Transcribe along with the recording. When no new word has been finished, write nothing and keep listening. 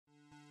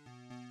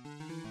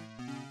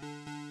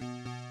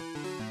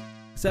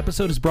This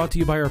episode is brought to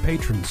you by our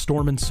patrons,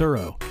 Storm and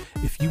Suro.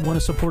 If you want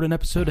to support an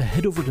episode,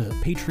 head over to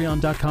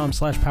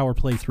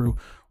patreon.com/powerplaythrough,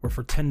 where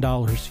for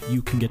 $10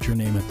 you can get your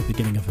name at the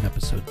beginning of an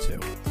episode too.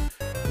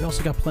 We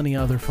also got plenty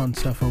of other fun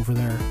stuff over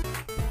there.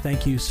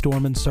 Thank you,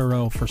 Storm and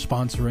Suro, for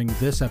sponsoring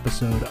this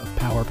episode of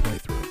Power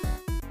Playthrough.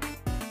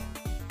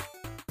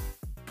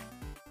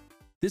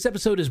 This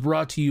episode is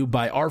brought to you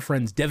by our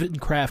friends Devin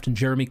Kraft and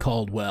Jeremy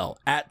Caldwell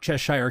at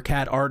Cheshire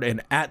Cat Art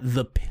and at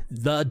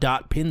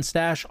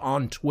the.pinstash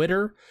on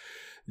Twitter.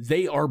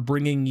 They are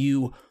bringing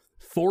you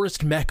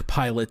Forest Mech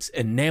Pilot's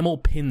Enamel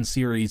Pin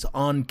series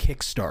on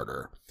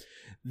Kickstarter.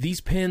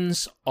 These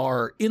pins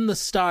are in the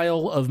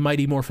style of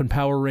Mighty Morphin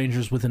Power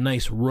Rangers with a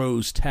nice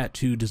rose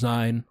tattoo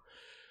design.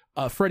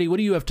 Freddie, what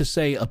do you have to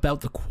say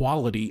about the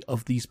quality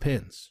of these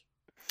pins?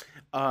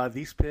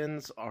 These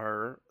pins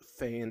are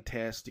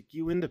fantastic.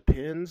 You into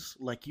pins?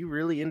 Like, you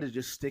really into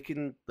just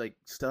sticking like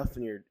stuff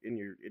in your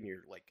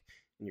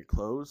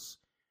clothes?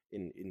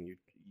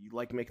 You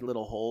like making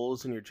little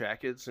holes in your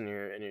jackets and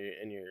your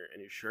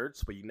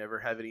shirts, but you never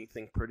have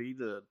anything pretty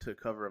to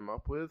cover them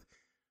up with?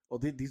 Well,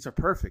 these are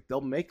perfect. They'll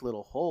make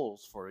little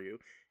holes for you,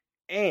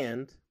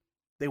 and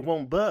they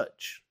won't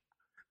budge.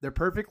 They're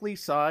perfectly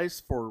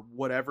sized for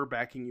whatever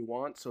backing you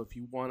want. So if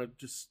you want to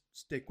just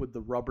stick with the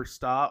rubber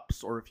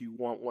stops, or if you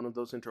want one of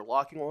those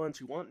interlocking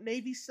ones, you want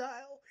Navy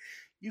style,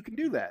 you can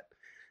do that.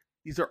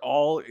 These are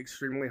all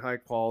extremely high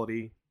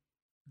quality.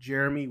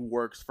 Jeremy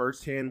works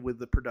firsthand with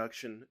the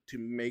production to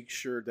make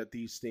sure that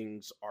these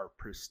things are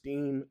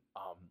pristine.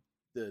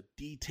 The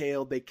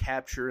detail they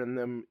capture in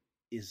them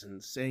is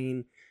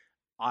insane.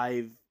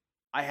 I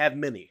have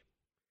many.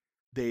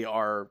 They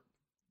are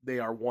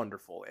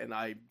wonderful, and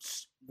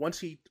once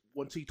he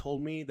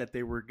told me that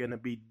they were gonna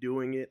be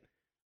doing it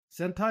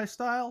Sentai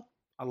style,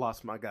 I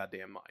lost my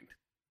goddamn mind.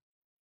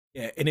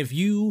 Yeah, and if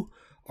you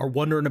are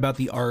wondering about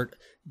the art,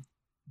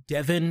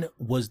 Devin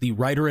was the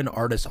writer and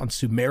artist on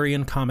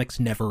Sumerian Comics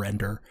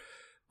Neverender.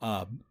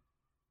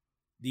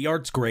 The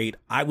art's great.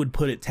 I would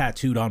put it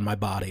tattooed on my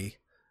body.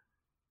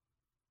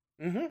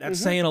 That's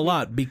saying a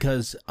lot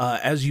because,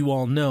 as you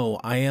all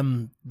know, I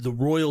am the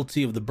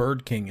royalty of the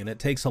Bird King, and it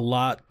takes a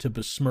lot to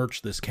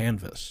besmirch this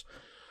canvas.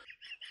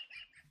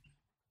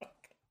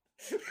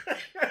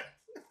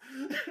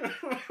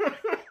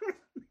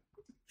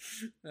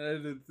 I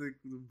didn't think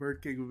the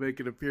Bird King would make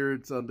an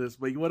appearance on this,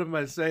 but what am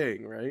I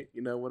saying, right?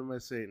 You know, what am I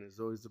saying? It's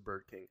always the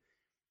Bird King.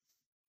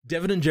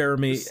 Devin and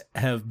Jeremy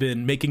have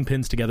been making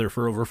pins together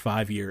for over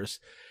 5 years.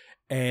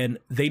 And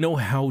they know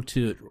how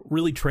to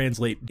really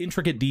translate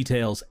intricate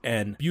details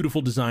and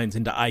beautiful designs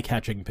into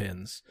eye-catching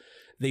pins.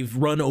 They've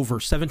run over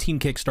 17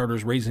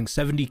 Kickstarters, raising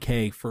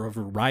 $70K for a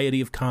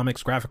variety of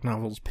comics, graphic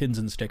novels, pins,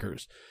 and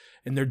stickers.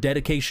 And their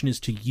dedication is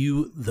to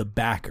you, the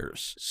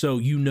backers. So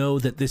you know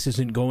that this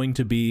isn't going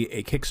to be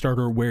a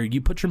Kickstarter where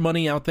you put your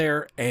money out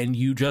there and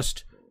you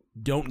just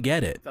don't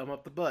get it. Thumb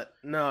up the butt.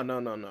 No. No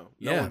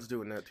one's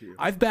doing that to you.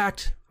 I've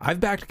backed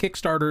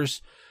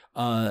Kickstarters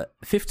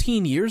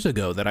 15 years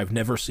ago that I've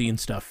never seen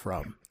stuff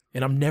from,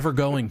 and I'm never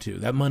going to.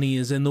 That money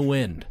is in the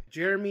wind.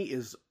 Jeremy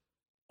is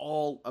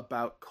all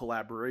about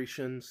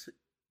collaborations.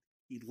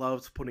 He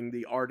loves putting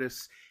the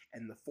artists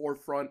in the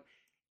forefront.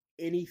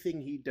 Anything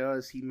he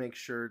does, he makes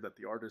sure that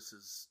the artist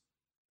is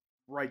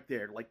right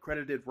there, like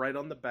credited right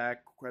on the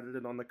back,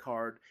 credited on the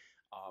card.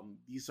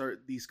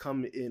 These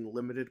come in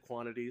limited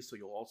quantities, so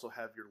you'll also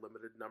have your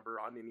limited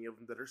number on any of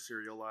them that are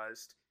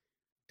serialized.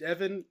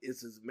 Devin is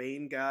his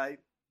main guy.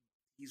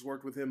 He's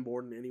worked with him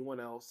more than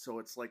anyone else, so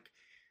it's like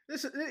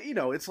this. You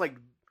know, it's like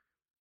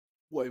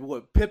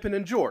what Pippin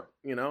and Jordan.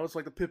 You know, it's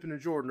like the Pippin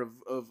and Jordan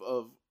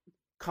of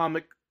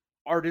comic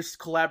artist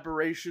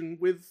collaboration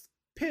with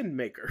pin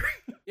maker.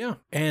 Yeah,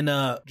 and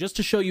just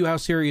to show you how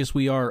serious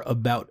we are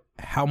about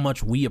how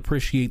much we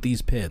appreciate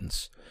these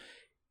pins,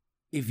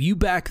 if you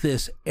back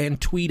this and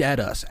tweet at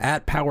us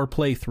at Power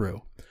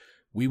Playthrough,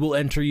 we will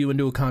enter you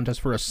into a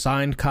contest for a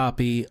signed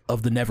copy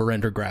of the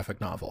Neverender graphic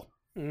novel.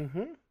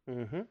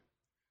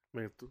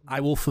 I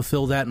will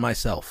fulfill that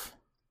myself.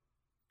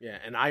 Yeah,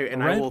 and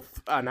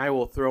I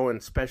will throw in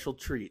special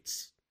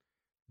treats,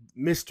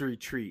 mystery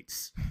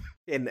treats,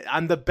 and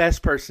I'm the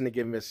best person to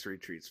get mystery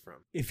treats from.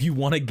 If you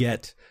want to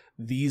get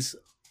these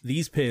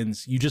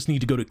pins, you just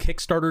need to go to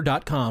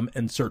Kickstarter.com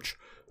and search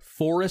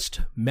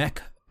Forest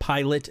Mech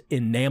Pilot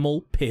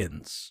Enamel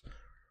Pins.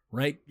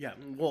 Right? Yeah,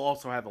 we'll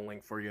also have a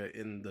link for you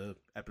in the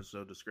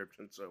episode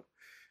description, so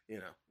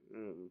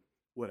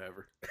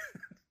whatever.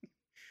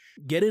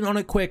 Get in on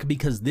it quick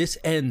because this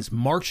ends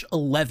March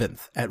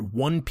 11th at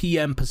 1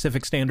 p.m.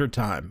 Pacific Standard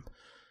Time.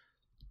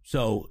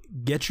 So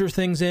get your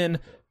things in,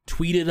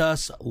 tweet at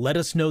us, let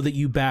us know that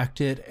you backed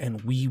it,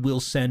 and we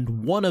will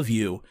send one of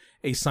you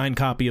a signed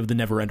copy of the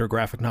Neverender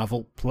graphic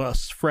novel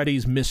plus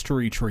Freddy's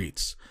mystery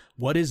treats.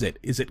 What is it?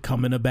 Is it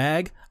come in a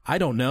bag? I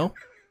don't know.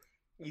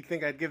 You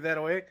think I'd give that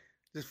away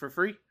just for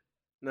free?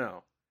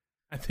 No.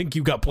 I think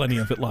you got plenty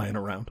of it lying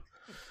around.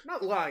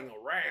 Not lying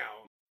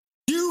around.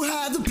 You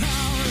had the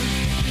power.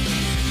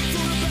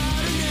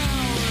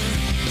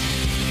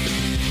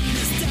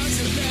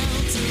 Nostalgia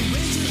bound to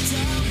raise your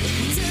town,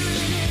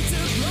 tearing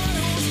into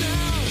blood.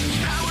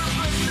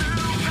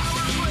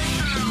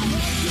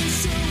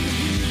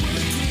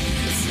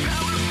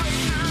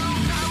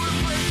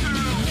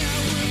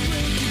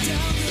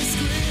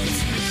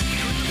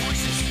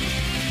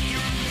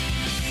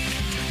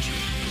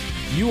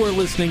 You are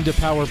listening to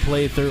Power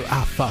Playthrough.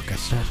 Ah, fuck, I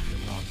started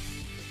it wrong.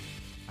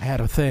 I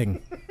had a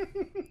thing.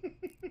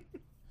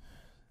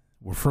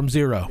 We're from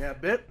zero. Yeah,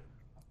 bit.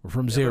 We're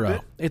from Yeah, zero. a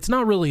bit? It's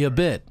not really a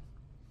bit.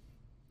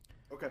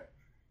 Okay.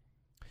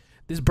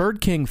 This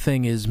Bird King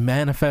thing is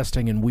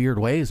manifesting in weird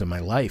ways in my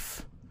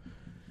life.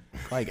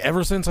 Like,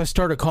 ever since I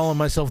started calling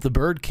myself the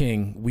Bird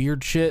King,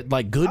 weird shit,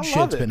 like good I love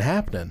shit's it. been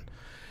happening.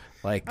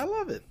 Like, I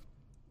love it.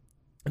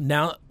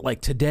 now,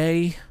 like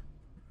today,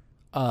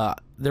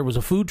 there was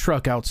a food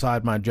truck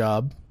outside my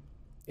job,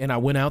 and I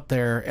went out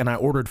there and I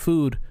ordered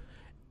food,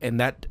 and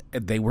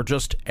they were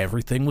just,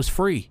 everything was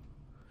free.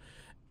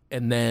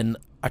 And then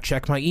I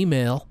checked my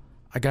email.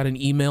 I got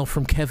an email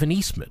from Kevin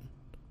Eastman.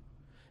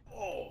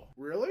 Oh,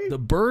 really? The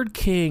Bird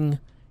King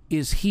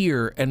is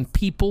here, and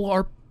people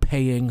are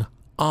paying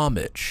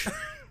homage.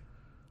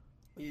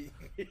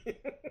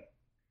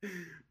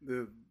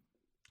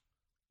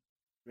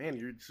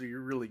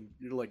 You're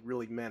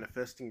really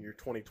manifesting your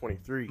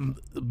 2023.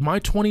 My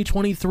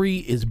 2023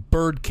 is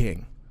Bird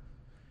King.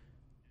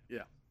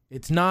 Yeah.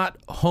 It's not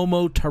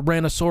Homo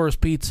Tyrannosaurus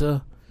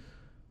Pizza.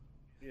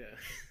 Yeah.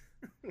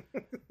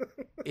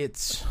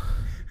 It's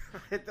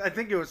I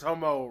think it was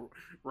Homo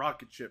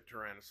Rocket Ship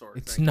Tyrannosaurus.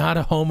 it's not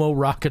a Homo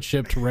Rocket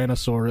Ship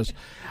Tyrannosaurus.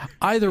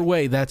 Either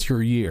way, that's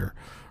your year.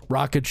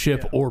 Rocket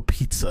ship or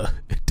pizza.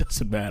 It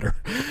doesn't matter.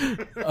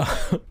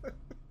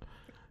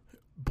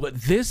 But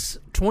this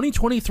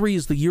 2023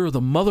 is the year of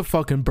the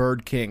motherfucking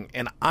Bird King,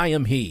 and I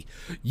am he.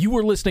 You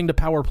are listening to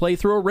Power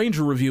Playthrough, a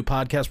Ranger Review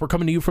podcast. We're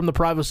coming to you from the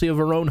privacy of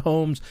our own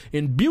homes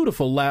in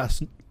beautiful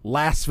Las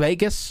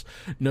Vegas,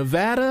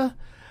 Nevada.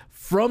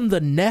 From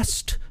the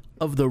nest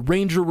of the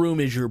Ranger Room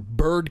is your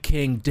Bird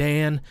King,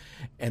 Dan,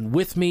 and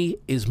with me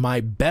is my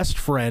best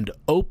friend,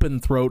 Open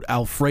Throat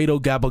Alfredo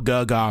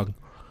Gabagagong.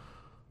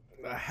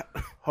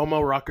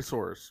 Homo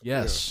Rockosaurus.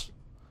 Yes.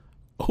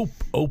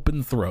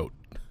 Open Throat.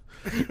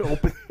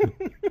 Open.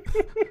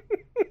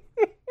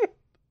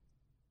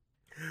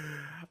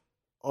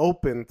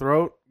 Open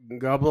Throat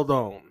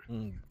Gobbled.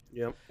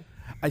 Yep.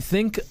 I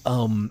think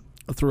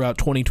throughout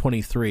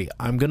 2023,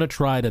 I'm going to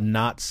try to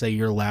not say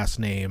your last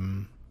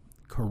name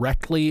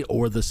correctly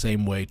or the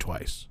same way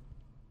twice.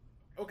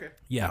 Okay.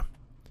 Yeah.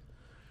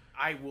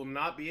 I will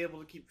not be able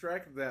to keep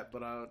track of that,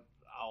 but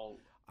I'll.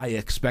 I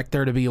expect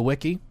there to be a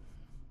wiki.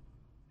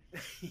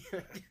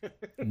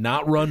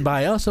 Not run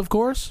by us, of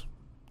course.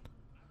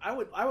 I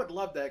would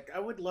love that. I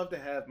would love to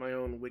have my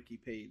own wiki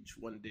page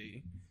one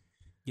day.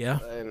 Yeah.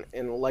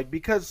 And like,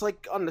 because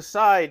like on the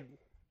side,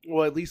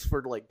 well, at least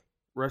for like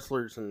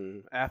wrestlers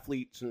and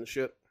athletes and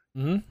shit,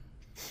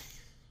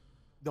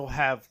 they'll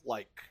have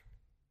like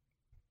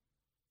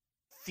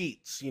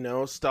feats,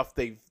 stuff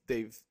they've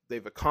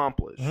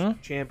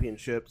accomplished,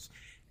 championships,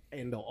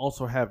 and they'll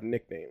also have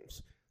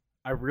nicknames.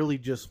 I really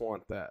just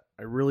want that.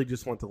 I really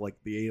just want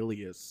the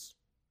alias.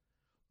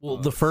 Well,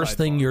 the first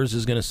thing yours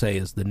is going to say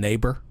is the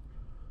neighbor.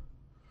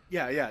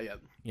 Yeah.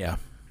 Yeah.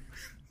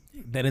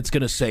 Then it's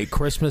going to say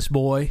Christmas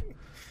boy.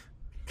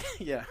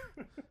 Yeah.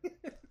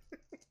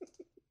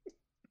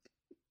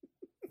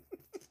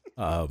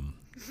 I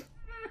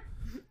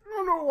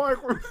don't know why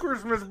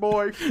Christmas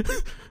boy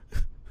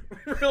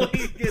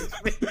really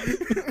gets me.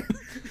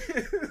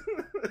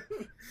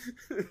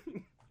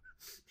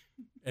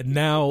 And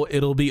now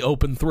it'll be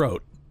Open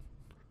Throat.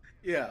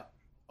 Yeah.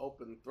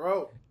 Open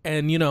Throat.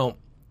 And,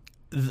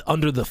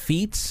 under the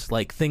feats,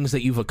 like things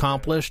that you've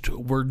accomplished,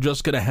 we're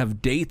just going to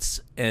have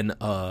dates and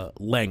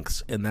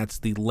lengths, and that's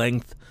the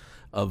length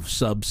of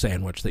sub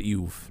sandwich that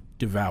you've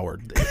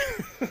devoured.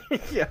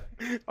 Yeah.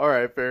 All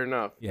right, fair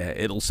enough. Yeah,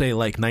 it'll say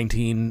like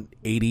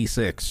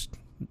 1986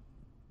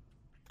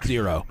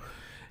 0.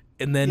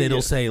 And then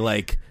it'll say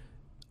like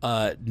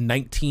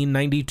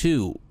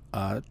 1992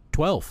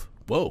 12.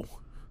 Whoa.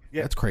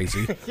 Yeah. That's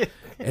crazy. Yeah.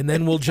 And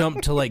then we'll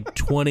jump to like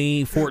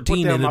 2014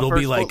 Put down and my it'll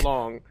first be like foot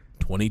long.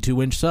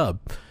 22-inch sub.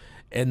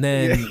 And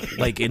then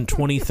like in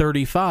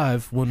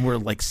 2035 when we're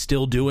like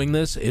still doing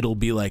this, it'll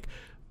be like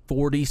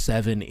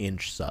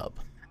 47-inch sub.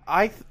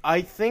 I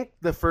think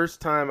the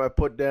first time I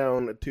put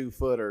down a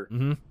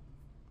 2-footer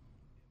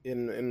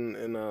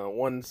in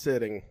one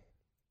sitting.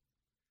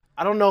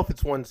 I don't know if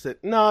it's one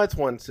sit. No, it's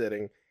one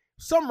sitting.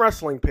 Some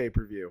wrestling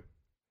pay-per-view.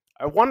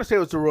 I want to say it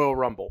was the Royal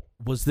Rumble.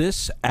 Was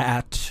this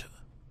at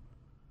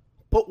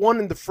Put one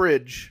in the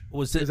fridge.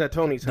 Was it at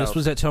Tony's house? This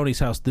was at Tony's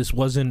house. This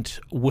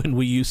wasn't when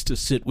we used to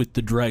sit with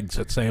the dregs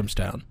at Sam's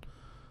Town.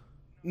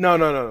 No.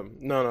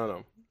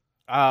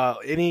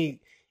 Any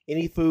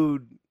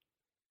food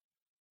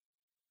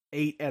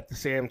ate at the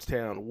Sam's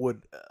Town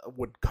would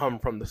come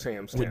from the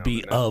Sam's Town. Would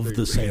be of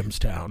the Sam's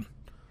Town.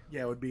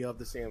 Yeah, it would be of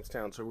the Sam's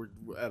Town. So we're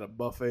at a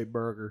buffet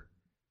burger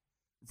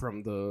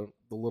from the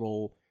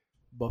little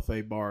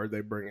buffet bar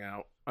they bring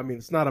out. I mean,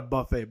 it's not a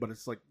buffet, but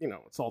it's like,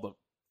 it's all the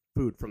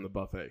food from the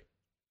buffet.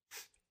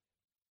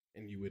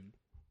 And you would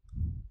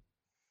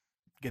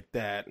get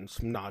that and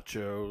some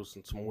nachos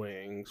and some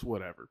wings,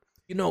 whatever.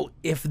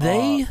 If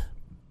they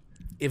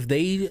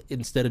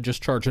instead of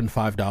just charging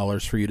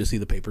 $5 for you to see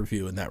the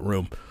pay-per-view in that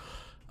room,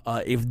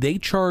 If they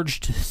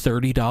charged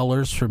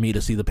 $30 for me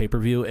to see the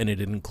pay-per-view and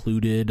it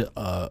included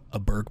a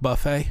burger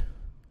buffet,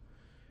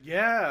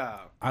 Yeah.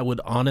 I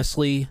would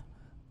honestly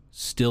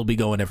still be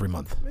going every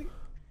month.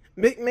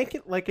 Make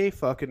it like a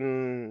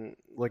fucking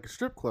like a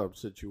strip club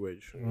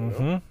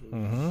situation. You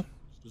know?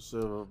 Just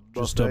a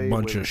Just a buffet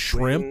bunch with of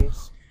shrimp.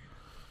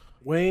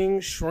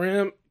 Wings,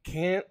 shrimp.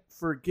 Can't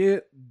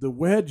forget the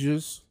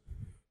wedges.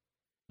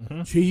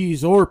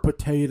 Cheese or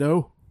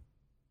potato.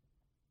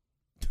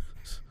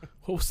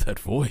 What was that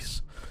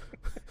voice?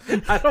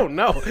 I don't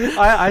know.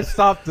 I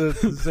stopped to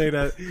say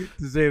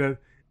that.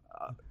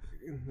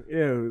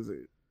 Yeah,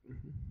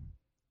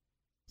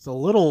 it's a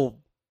little.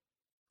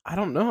 I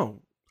don't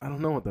know. I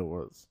don't know what that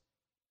was.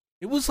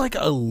 It was like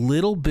a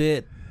little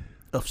bit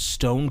of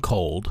Stone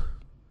Cold,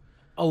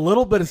 A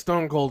little bit of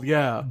Stone Cold,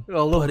 yeah.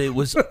 but it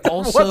was What's a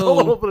also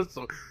little bit of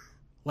Stone?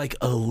 like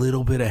a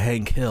little bit of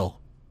Hank Hill.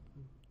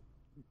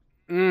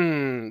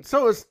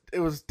 So it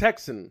was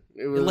Texan.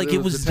 It was It the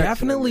was Texan in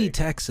definitely me.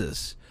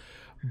 Texas,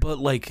 but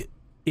like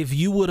if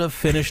you would have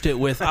finished it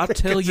with, I'll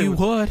tell Because it you was-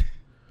 what.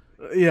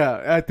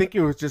 Yeah, I think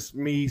it was just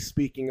me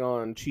speaking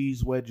on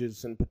cheese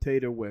wedges and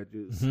potato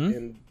wedges,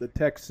 and the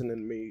Texan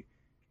in me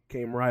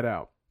came right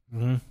out.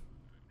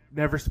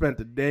 Never spent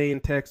a day in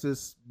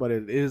Texas, but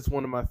it is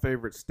one of my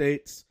favorite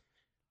states.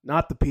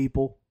 Not the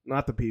people,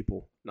 but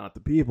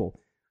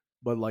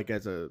like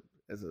it's a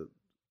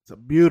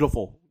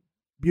beautiful,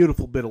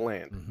 beautiful bit of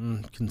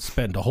land. Can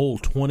spend a whole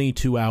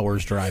 22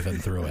 hours driving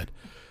through it.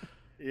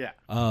 Yeah.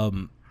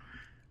 I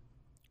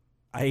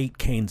ate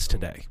Cane's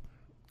today.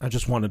 I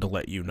just wanted to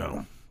let you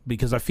know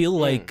because I feel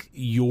like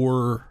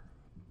your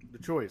The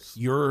choice.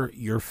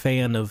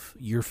 fandom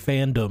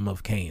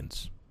of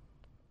Cane's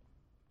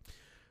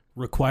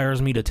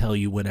requires me to tell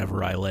you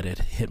whenever I let it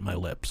hit my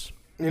lips.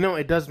 You know,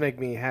 it does make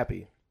me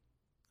happy.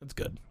 That's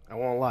good. I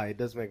won't lie, it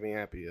does make me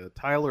happy.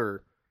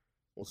 Tyler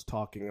was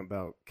talking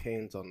about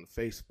Cane's on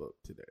Facebook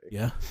today.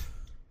 Yeah.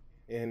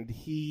 And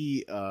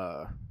he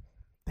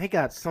they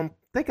got some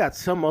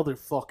other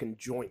fucking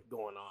joint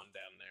going on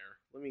down there.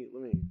 Let me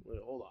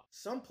hold on.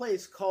 Some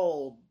place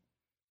called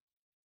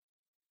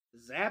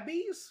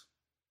Zaxby's?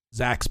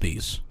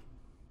 Zaxby's.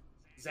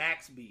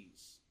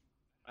 Zaxby's.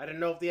 I didn't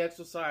know if the X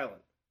was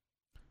silent.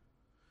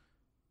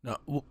 No,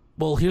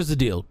 well, here's the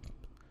deal.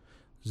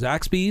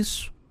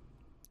 Zaxby's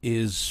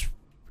is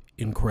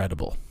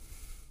incredible.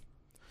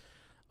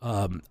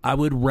 I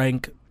would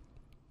rank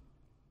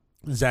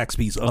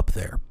Zaxby's up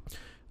there.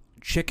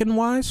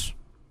 Chicken-wise,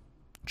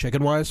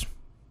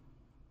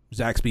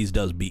 Zaxby's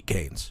does beat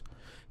Cane's.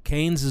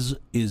 Cane's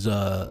is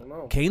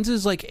Cane's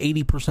is like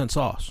 80%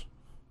 sauce.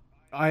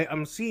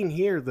 I'm seeing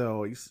here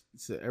though. He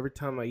said every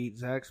time I eat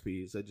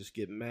Zaxby's, I just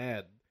get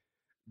mad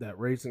that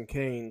Raising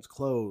Cane's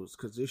closed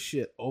because this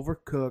shit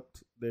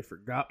overcooked. They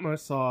forgot my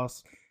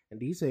sauce, and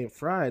these ain't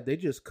fried. They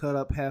just cut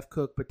up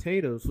half-cooked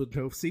potatoes with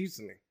no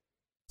seasoning.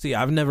 See,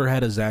 I've never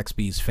had a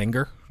Zaxby's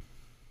finger.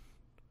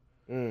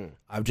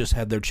 I've just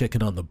had their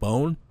chicken on the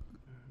bone.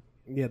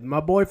 Yeah, my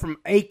boy from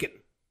Aiken,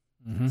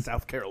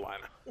 South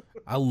Carolina.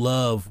 I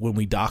love when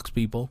we dox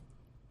people.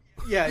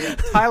 Yeah,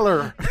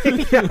 Tyler.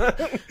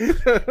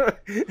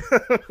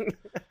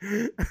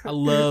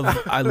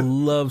 I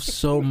love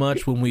so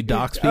much when we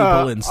dox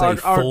people and say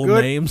our full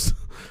good- names.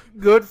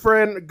 Good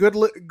friend, good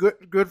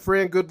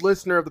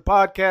listener of the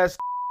podcast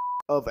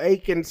of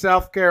Aiken,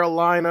 South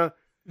Carolina.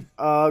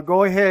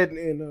 Go ahead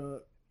and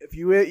if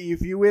you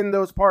in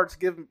those parts,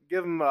 give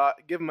him a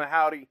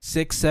howdy.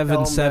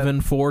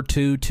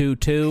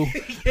 677-4222.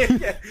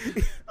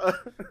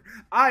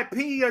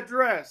 IP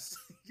address.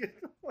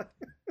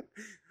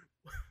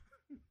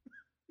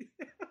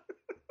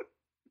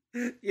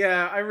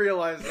 Yeah, I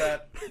realized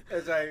that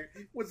as I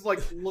was like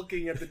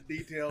looking at the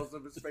details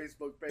of his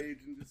Facebook page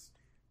and just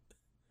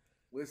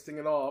listing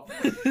it off.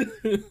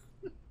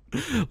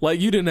 Like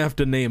you didn't have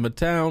to name a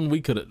town.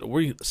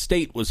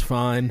 State was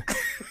fine.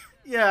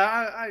 Yeah,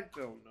 I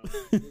don't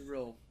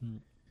know.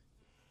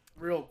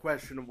 Real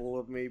questionable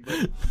of me,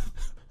 but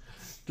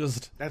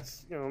Just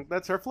that's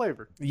that's our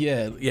flavor.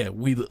 yeah.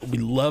 We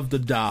love the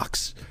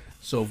docs.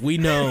 So if we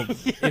know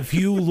if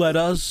you let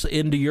us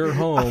into your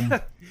home,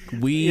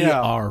 we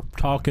are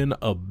talking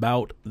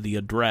about the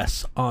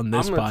address on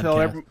this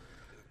podcast. I'm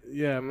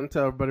gonna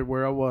tell everybody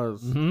where I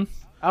was.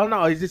 I don't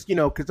know. It's just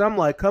because I'm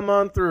like, come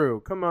on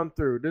through.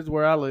 This is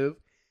where I live,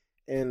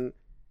 and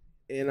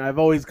I've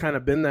always kind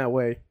of been that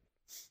way.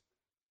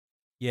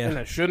 Yeah, And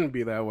I shouldn't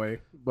be that way,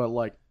 but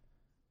like,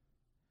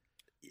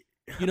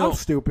 I'm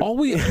stupid.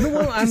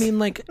 I mean,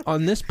 like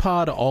on this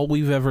pod, all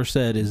we've ever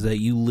said is that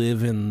you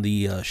live in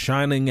the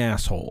shining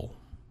asshole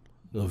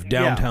of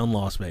downtown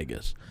Las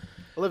Vegas.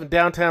 I live in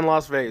downtown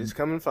Las Vegas.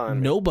 Come and find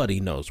me. Nobody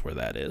knows where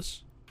that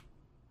is.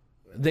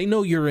 They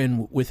know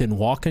you're within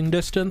walking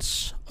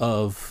distance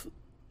of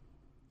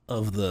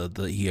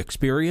the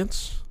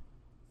experience.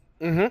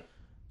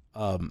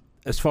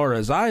 As far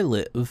as I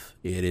live,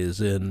 it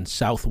is in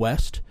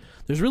Southwest.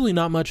 There's really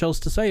not much else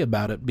to say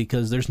about it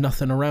because there's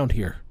nothing around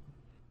here.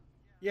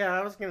 Yeah,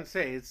 I was gonna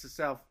say it's the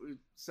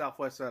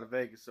southwest side of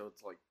Vegas, so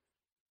it's like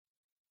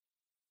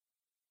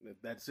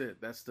That's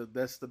it. That's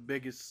the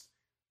biggest.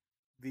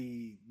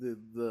 The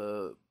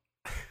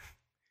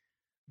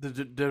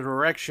the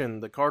direction,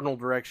 the cardinal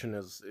direction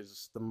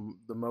is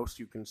the most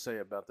you can say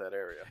about that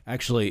area.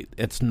 Actually,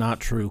 it's not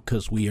true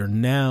because we are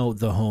now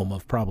the home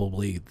of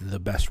probably the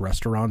best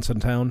restaurants in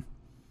town.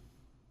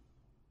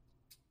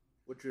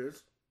 Which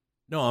is?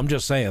 No, I'm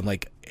just saying,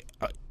 like,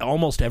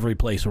 almost every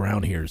place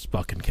around here is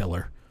fucking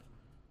killer.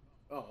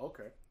 Oh,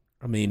 okay.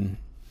 I mean,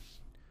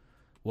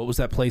 what was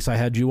that place I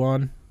had you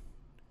on?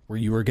 Where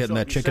you were getting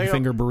that chicken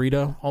finger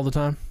burrito all the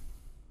time?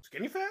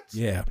 Skinny Fats?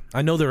 Yeah.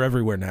 I know they're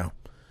everywhere now.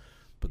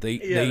 But they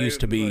used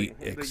to be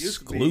like,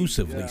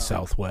 exclusively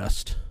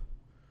Southwest.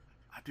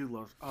 I do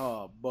love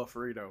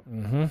Buffrito.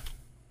 Mm-hmm.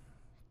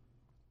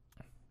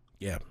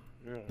 Yeah.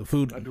 The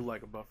food. I do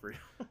like a Buffrito.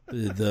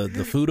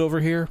 the food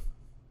over here.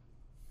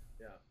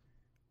 Yeah.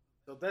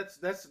 So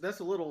that's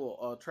a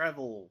little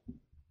travel.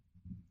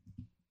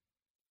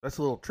 That's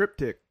a little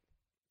triptych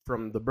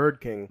from the Bird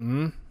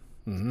King.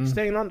 Mm-hmm.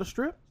 Staying on the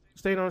strip,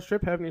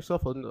 having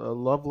yourself a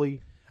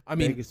lovely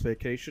Vegas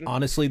vacation.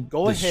 Honestly,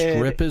 go the ahead.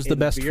 Strip is the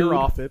best veer food.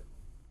 Off it.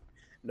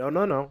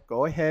 No.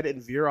 Go ahead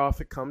and veer off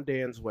it. Come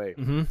Dan's way.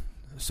 Mm-hmm.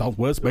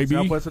 Southwest, baby.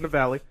 Southwest in the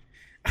valley.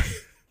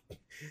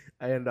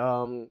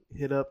 And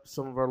hit up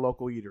some of our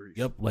local eateries.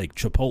 Yep, like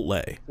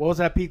Chipotle. What was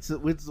that pizza?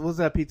 What was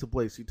that pizza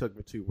place you took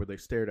me to where they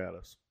stared at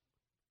us?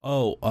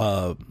 Oh,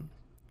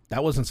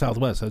 that wasn't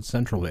Southwest. That's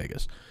Central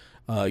Vegas.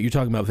 You're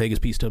talking about Vegas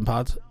Pizza and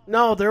Pods?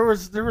 No, there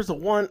was a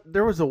one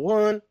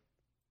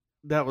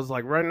that was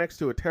like right next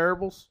to a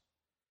Terrible's,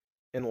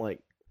 and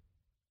like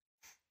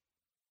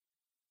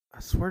I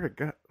swear to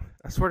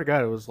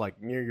God, it was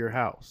like near your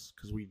house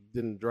because we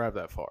didn't drive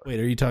that far. Wait,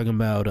 are you talking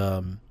about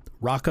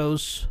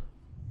Rocco's?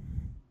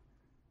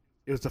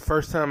 It was the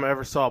first time I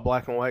ever saw a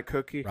black and white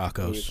cookie.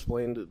 Rocco's. You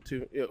explained it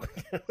to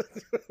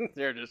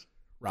there it is.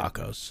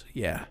 Rocco's,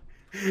 yeah.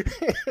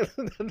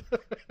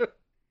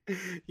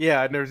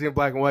 Yeah, I'd never seen a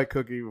black and white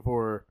cookie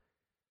before,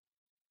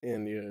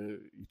 and you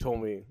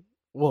told me.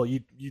 Well,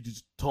 you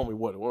just told me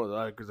what it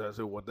was because I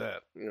said what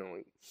that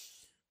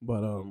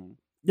but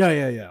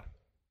yeah.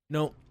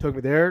 No, took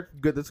me there.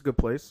 Good, that's a good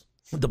place.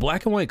 The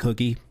black and white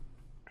cookie,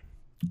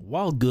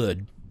 while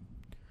good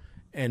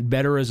and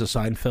better as a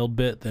Seinfeld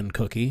bit than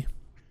Cookie.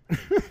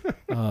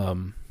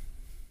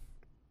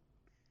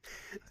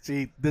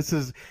 See,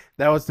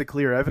 that was the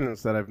clear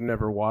evidence that I've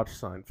never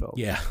watched Seinfeld.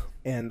 Yeah.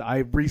 And I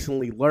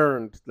recently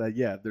learned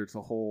that there's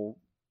a whole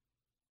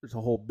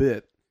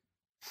bit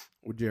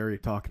with Jerry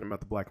talking about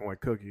the black and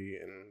white cookie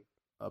and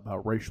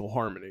about racial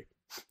harmony.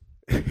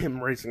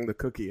 Him racing the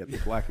cookie at the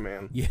black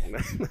man. Yeah.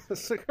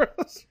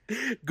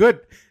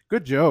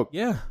 Good joke.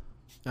 Yeah.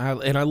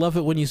 And I love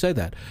it when you say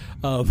that.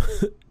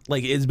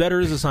 Like, it's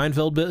better as a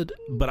Seinfeld bit,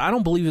 but I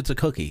don't believe it's a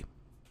cookie.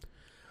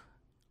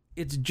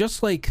 It's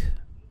just like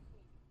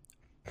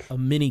a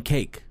mini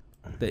cake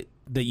that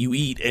you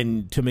eat,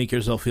 and to make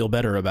yourself feel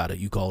better about it,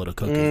 you call it a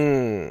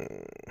cookie.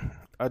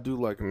 I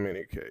do like a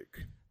mini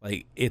cake.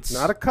 Like, it's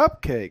not a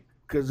cupcake,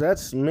 because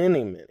that's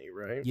mini,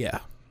 right? Yeah.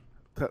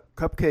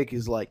 Cupcake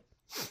is like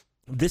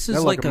this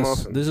is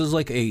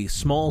like a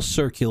small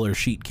circular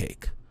sheet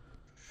cake.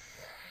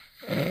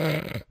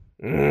 Yeah.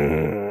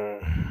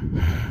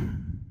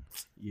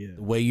 The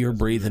way you're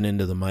breathing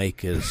into the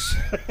mic is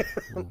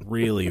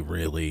really,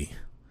 really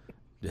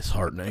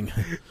disheartening.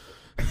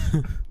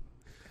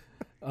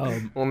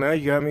 Well, now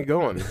you got me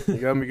going. You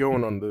got me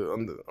going on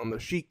the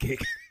sheet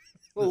cake.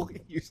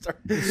 You start.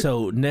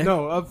 So next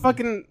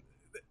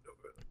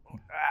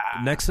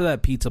to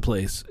that pizza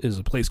place is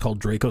a place called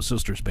Draco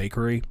Sisters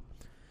Bakery,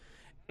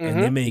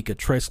 and they make a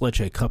tres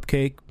leche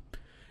cupcake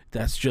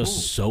that's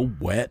just so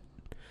wet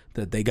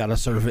that they gotta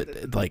serve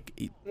it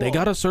they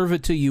gotta serve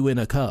it to you in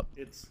a cup.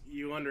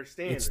 You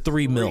understand? It's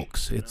three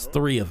milks. It's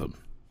three of them,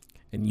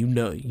 and you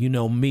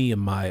know me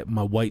and my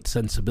white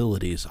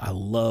sensibilities. I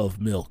love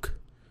milk,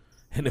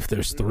 and if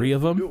there's three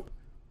of them,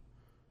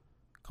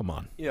 come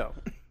on. Yeah.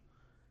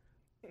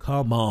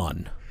 Come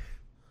on.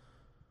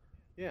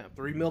 Yeah,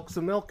 3 milks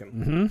of milking.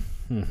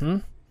 Mm-hmm. Mm-hmm.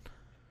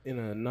 In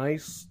a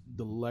nice,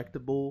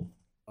 delectable,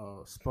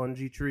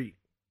 spongy treat.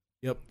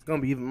 Yep. It's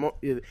gonna be even more.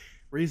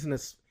 Reason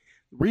it's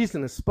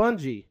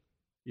spongy,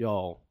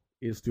 y'all,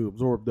 is to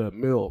absorb that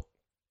milk.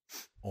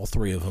 All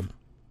three of them.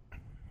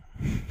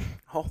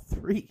 All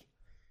three.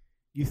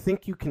 You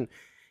think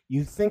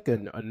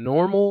a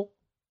normal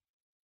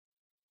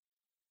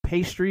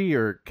pastry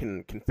or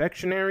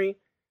confectionery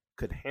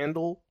could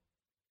handle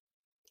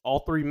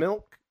all 3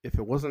 milk if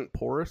it wasn't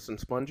porous and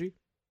spongy?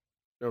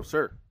 No,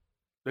 sir.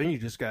 Then you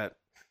just got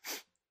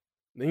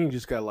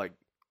like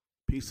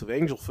piece of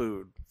angel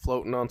food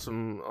floating on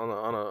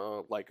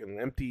a like an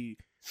empty.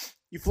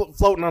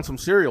 Floating on some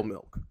cereal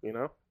milk,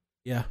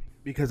 Yeah.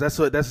 Because that's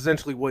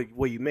essentially what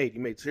you made. You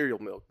made cereal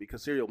milk,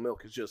 because cereal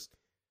milk is just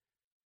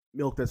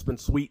milk that's been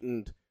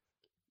sweetened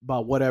by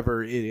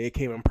whatever it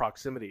came in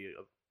proximity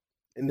of.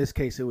 In this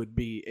case, it would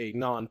be a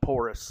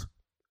non-porous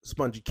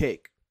spongy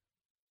cake.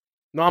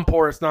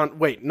 Non-porous, hold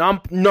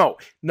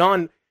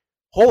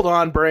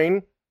on,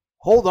 brain.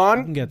 Hold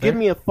on. Get Give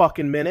me a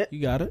fucking minute.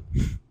 You got it.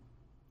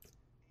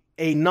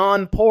 a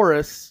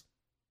non-porous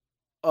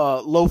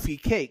loafy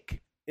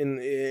cake,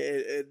 and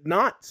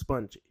not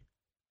spongy.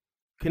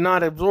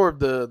 Cannot absorb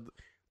the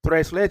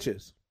tres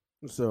leches.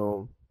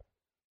 So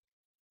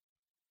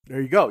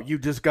there you go. You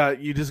just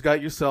got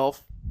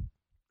yourself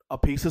a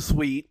piece of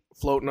sweet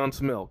floating on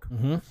some milk.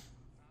 Mm-hmm.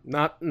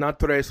 Not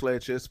tres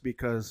leches,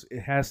 because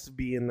it has to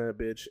be in that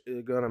bitch.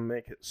 It's gonna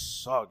make it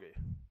soggy.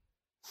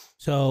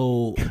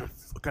 So,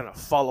 Gonna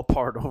fall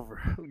apart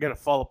Gonna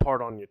fall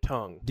apart on your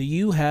tongue. do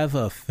you have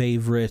a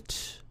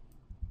favorite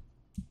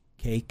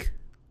cake?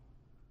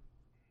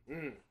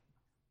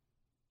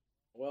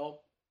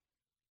 Well,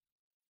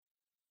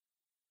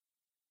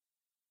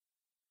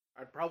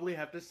 I'd probably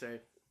have to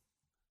say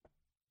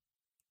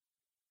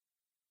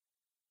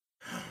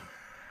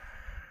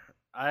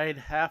I'd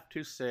have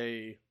to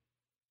say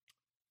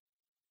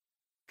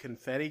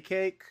confetti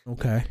cake,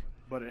 Okay.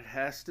 but it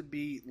has to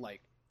be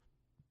like,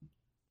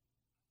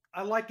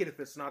 I like it if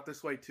it's not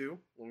this way too.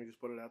 Let me just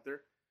put it out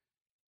there.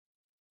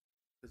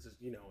 This is,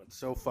 it's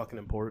so fucking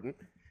important.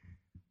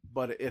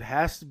 But it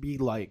has to be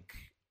like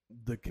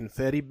the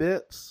confetti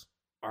bits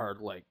are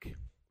like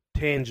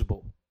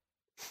tangible.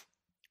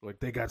 Like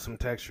they got some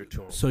texture to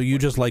them. So you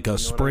just like a you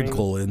know what I mean?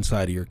 sprinkle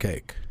inside of your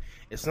cake.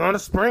 It's not a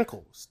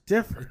sprinkle. It's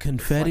different.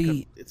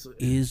 Confetti It's like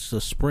is a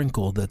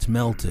sprinkle that's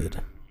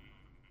melted.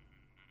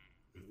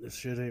 this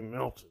shit ain't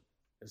melted.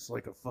 It's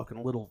like a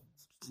fucking little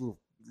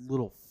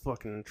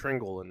fucking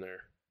tringle in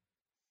there.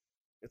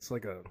 It's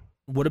like a.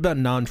 What about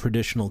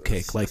non-traditional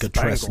cake, like a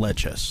tres spangle.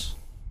 leches?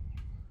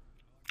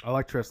 I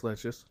like tres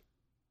leches.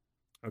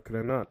 How could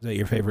I not? Is that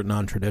your favorite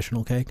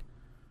non-traditional cake?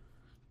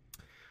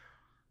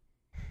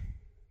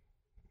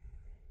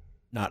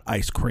 Not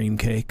ice cream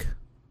cake?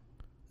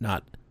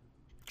 Not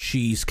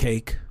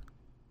cheesecake?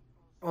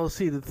 Well,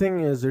 see, the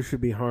thing is, there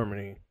should be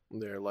harmony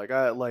there.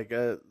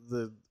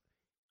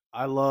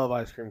 I love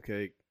ice cream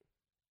cake.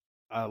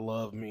 I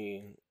love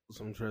me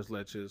some tres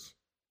leches,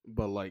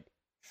 but like,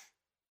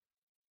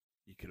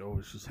 you could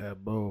always just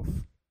have both.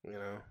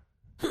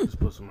 Just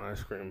put some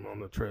ice cream on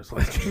the tres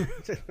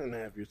leches and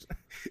have your,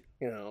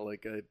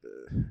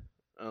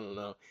 I don't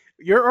know.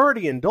 You're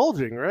already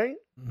indulging, right?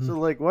 Mhm. So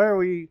like, why are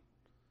we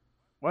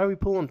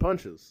pulling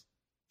punches?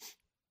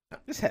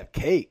 Just have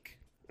cake,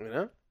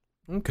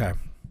 Okay.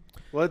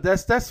 Well,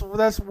 that's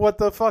what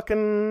the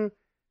fucking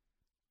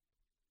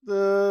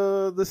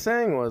the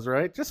saying was,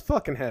 right? Just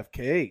fucking have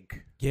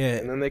cake. Yeah,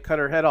 And then they cut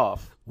her head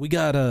off. we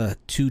got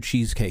 2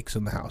 cheesecakes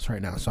in the house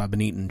right now, so I've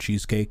been eating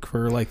cheesecake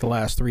for like the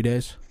last 3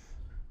 days.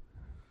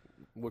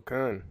 What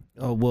kind?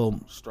 Oh, well,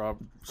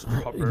 Strawberry?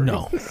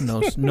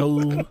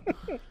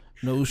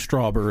 no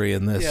strawberry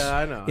in this Yeah,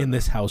 I know. in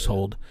this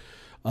household.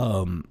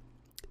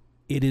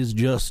 It is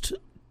just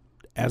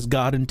as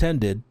God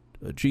intended,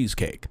 a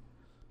cheesecake.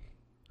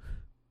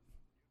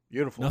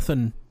 Beautiful.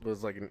 Nothing. It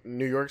was like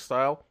New York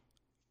style.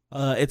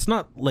 It's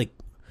not like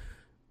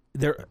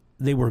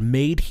they were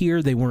made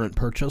here. They weren't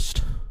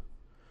purchased.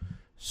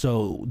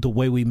 So the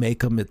way we make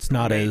them, it's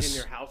not Made as in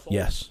your household?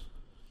 yes.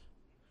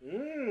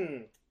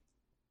 Mm.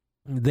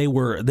 They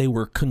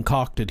were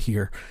concocted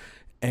here,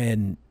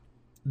 and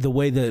the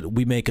way that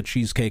we make a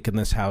cheesecake in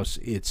this house,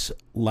 it's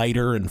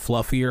lighter and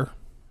fluffier.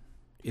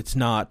 It's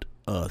not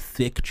a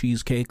thick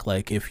cheesecake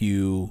like if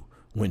you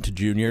went to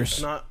Junior's.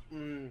 It's not.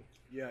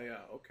 Yeah.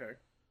 Okay.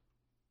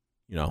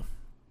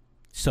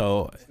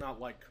 So It's not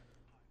like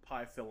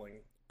pie filling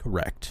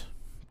correct.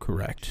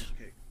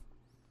 cheesecake.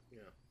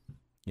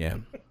 Yeah,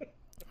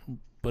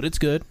 but it's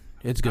good.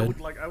 It's I good.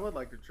 would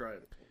like to try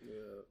it.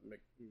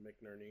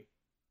 McNerney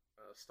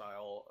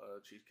style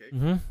cheesecake.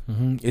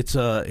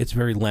 It's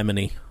very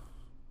lemony.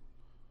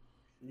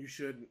 You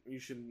should.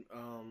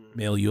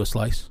 Mail you a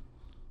slice.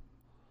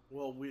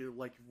 Well,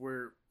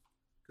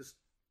 because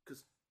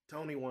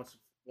Tony wants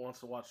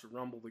to watch the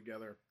Rumble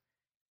together,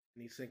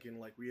 and he's thinking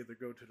like we either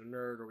go to the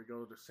Nerd or we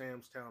go to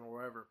Sam's Town or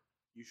wherever.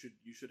 You should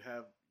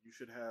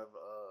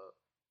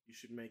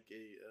make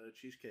a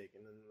cheesecake,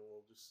 and then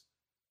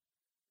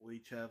we'll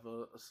each have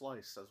a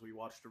slice as we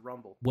watch the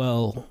Rumble.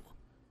 Well,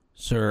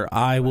 sir,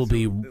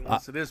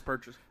 Unless it is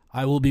purchased.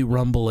 I will be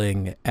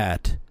rumbling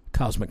at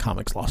Cosmic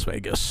Comics Las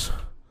Vegas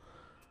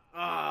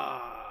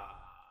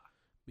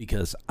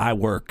because I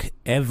work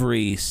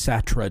every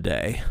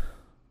Saturday.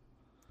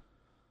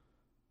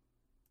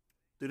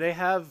 Do they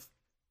have?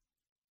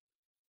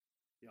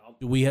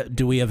 Do we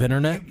have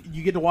internet?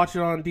 You get to watch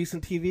it on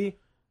decent TV.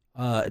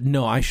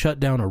 No, I shut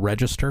down a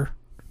register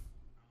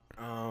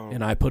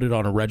and I put it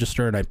on a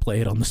register and I play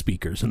it on the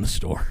speakers in the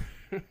store.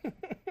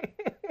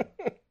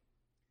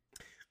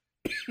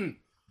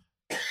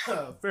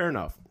 Fair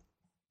enough.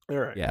 All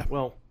right. Yeah.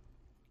 Well,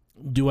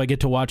 Do I get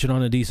to watch it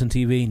on a decent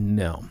TV?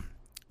 No.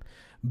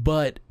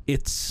 But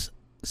it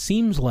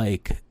seems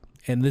like,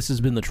 and this has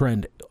been the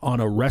trend, on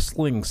a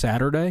wrestling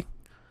Saturday,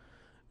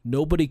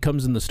 nobody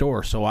comes in the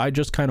store, so I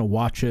just kind of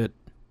watch it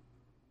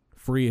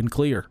free and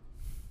clear.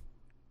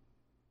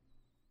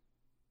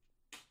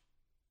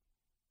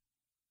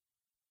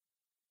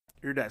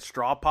 you're that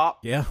straw pop.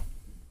 Yeah.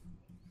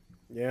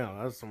 Yeah,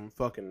 that's some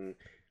fucking.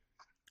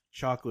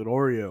 chocolate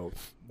Oreo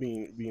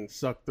being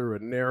sucked through a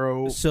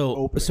narrow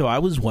opening. So I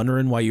was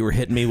wondering why you were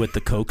hitting me with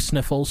the Coke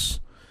sniffles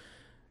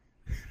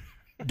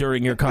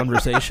during your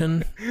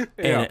conversation,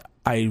 and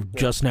I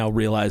just now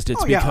realized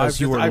it's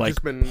because you were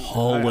like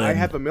pulling. I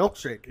have a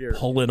milkshake here.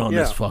 Pulling on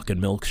this fucking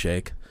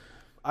milkshake.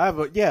 I have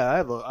a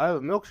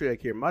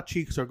milkshake here. My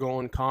cheeks are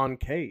going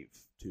concave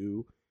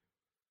to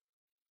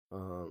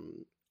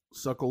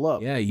suckle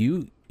up. Yeah,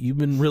 you've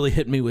been really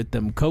hitting me with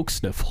them Coke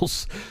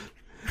sniffles,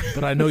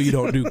 but I know you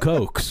don't do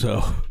Coke,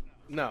 so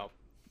no.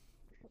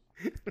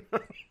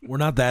 We're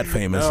not that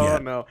famous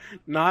yet. No,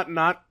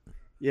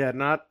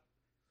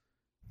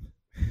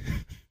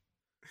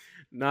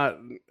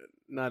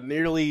 not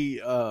nearly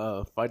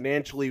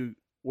financially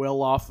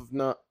well off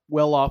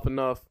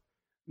enough,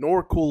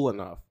 nor cool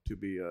enough to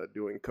be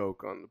doing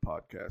Coke on the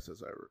podcast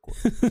as I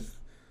record.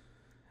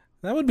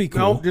 That would be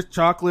cool. No, just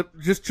chocolate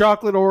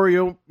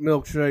Oreo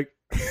milkshake.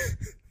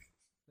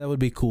 That would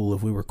be cool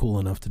if we were cool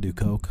enough to do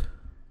Coke.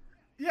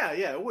 Yeah,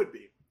 it would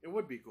be. It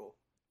would be cool.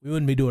 We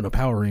wouldn't be doing a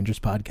Power Rangers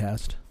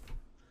podcast.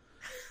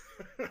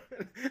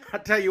 I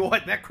tell you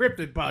what, that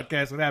Cryptid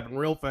podcast would happen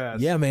real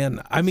fast. Yeah,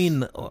 man. I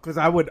mean, because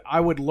I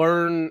would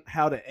learn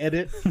how to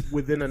edit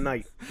within a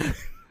night.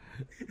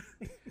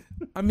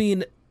 I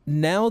mean,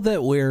 now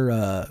that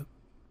we're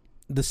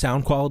the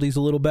sound quality's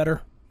a little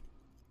better,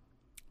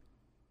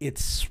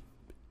 it's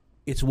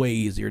way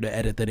easier to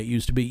edit than it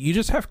used to be. You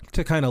just have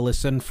to kind of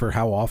listen for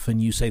how often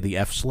you say the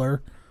F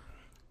slur.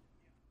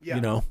 Yeah.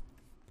 You know?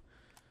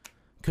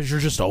 Because you're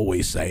just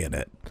always saying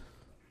it.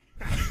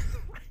 I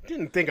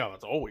didn't think I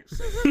was always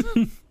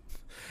saying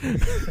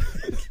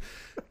it.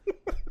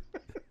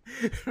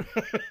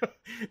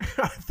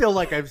 I feel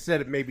like I've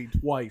said it maybe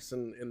twice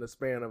in the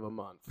span of a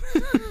month.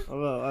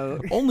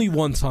 Only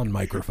once on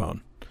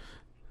microphone.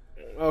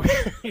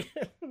 Okay.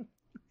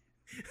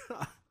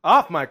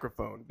 Off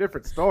microphone.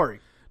 Different story.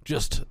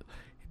 Just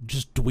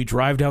we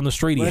drive down the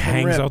street, he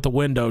hangs out the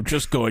window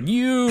just going,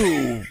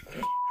 you!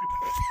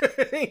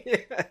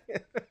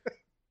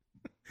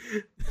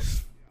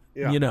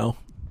 Yeah. You know.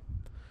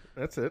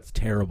 That's it. It's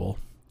terrible.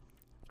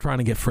 Trying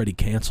to get Freddie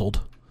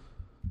canceled.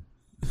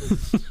 Do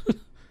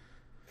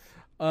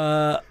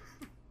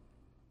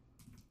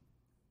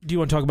you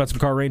want to talk about some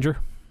Car Ranger?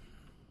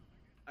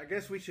 I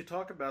guess we should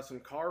talk about some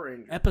Car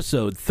Ranger.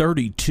 Episode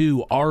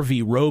 32,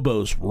 RV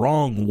Robo's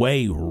Wrong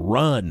Way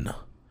Run.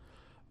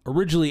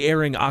 Originally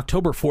airing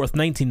October 4th,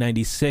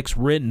 1996,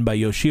 written by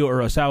Yoshio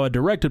Urasawa,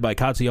 directed by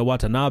Katsuya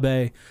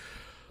Watanabe.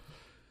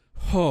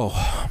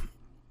 Oh.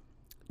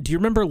 Do you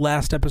remember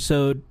last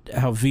episode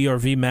how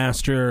VRV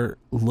Master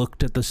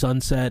looked at the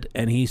sunset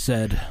and he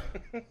said,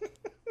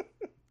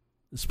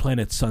 this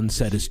planet's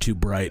sunset is too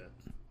bright?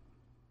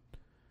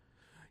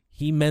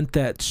 He meant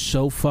that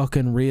so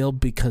fucking real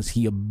because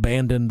he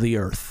abandoned the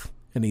Earth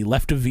and he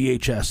left a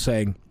VHS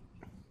saying,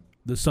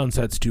 the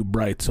sunset's too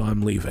bright, so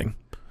I'm leaving.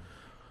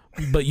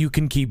 But you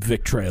can keep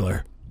Vic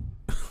Trailer.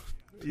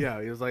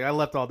 Yeah, he was like, I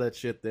left all that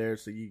shit there,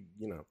 so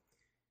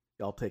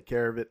y'all take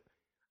care of it.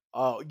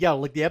 Yeah,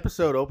 like the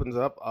episode opens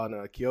up on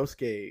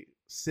Kyosuke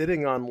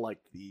sitting on like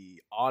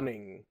the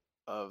awning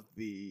of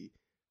the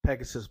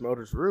Pegasus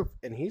Motors roof,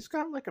 and he's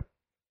got like a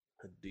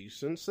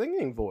decent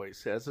singing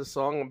voice. He has a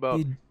song about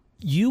Did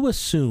you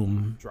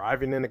assume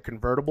driving in a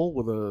convertible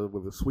with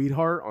a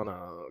sweetheart on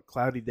a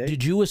cloudy day.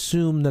 Did you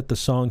assume that the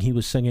song he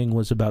was singing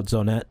was about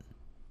Zonette?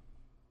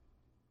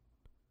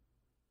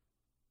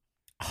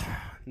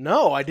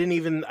 No, I didn't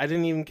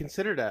even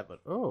consider that,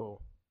 but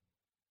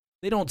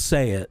They don't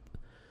say it.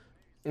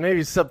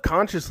 Maybe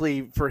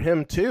subconsciously for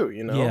him too,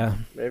 Yeah.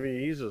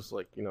 Maybe he's just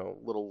like,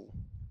 little,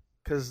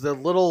 because the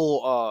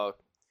little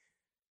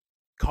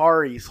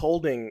car he's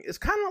holding is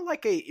kind of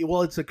like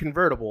it's a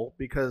convertible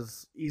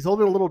because he's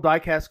holding a little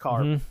diecast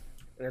car, and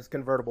it's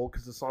convertible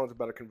because the song's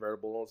about a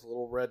convertible, and it's a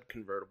little red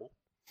convertible.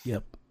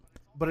 Yep.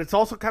 But it's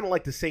also kind of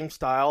like the same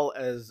style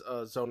as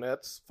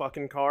Zonette's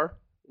fucking car,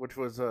 which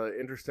was an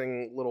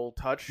interesting little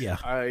touch. Yeah.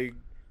 I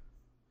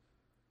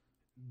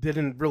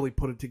didn't really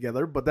put it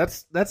together, but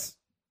that's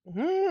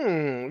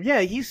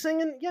yeah, he's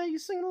singing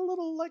a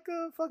little like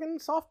a fucking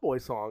soft boy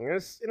song, and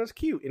it's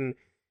cute. And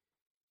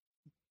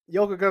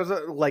Yoko comes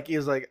up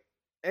he's like,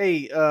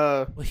 hey,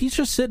 Well, he's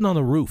just sitting on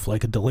the roof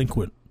like a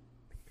delinquent.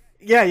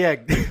 Yeah,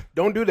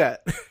 don't do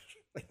that.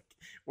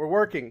 We're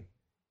working.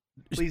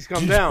 Please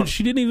come down.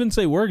 She didn't even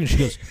say working. She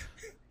goes,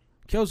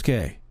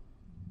 Kyosuke,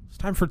 it's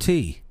time for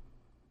tea.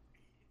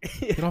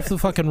 Get off the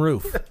fucking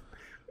roof.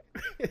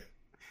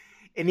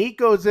 And he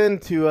goes in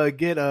to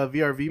get a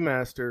VRV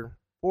Master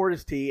for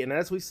his tea, and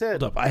as we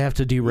said... Hold up, I have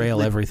to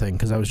derail everything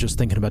because I was just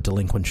thinking about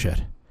delinquent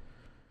shit.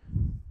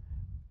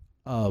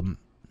 I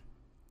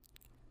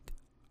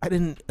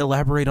didn't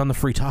elaborate on the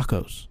free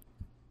tacos.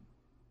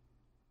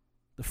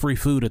 The free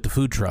food at the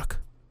food truck.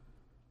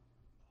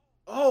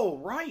 Oh,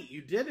 right,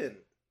 you didn't.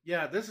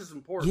 Yeah, this is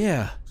important.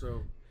 Yeah.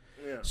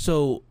 Yeah.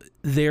 So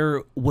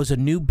there was a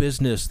new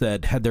business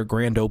that had their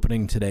grand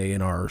opening today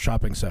in our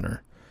shopping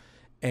center,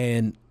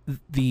 and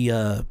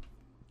the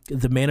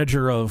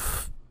manager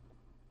of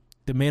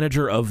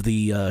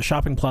the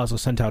shopping plaza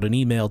sent out an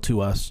email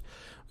to us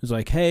He's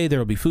like, hey,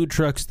 there'll be food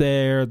trucks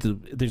there.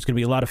 There's going to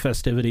be a lot of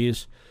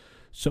festivities.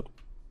 So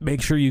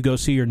make sure you go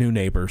see your new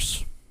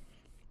neighbors.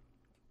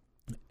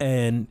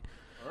 And,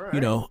 All right. you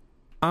know,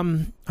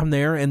 I'm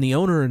there, and the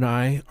owner and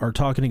I are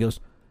talking. He goes,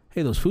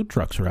 hey, those food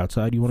trucks are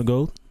outside. You want to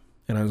go?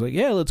 And I was like,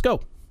 yeah, let's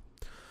go.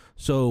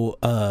 So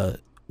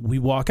we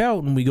walk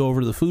out, and we go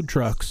over to the food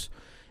trucks,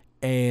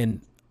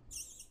 and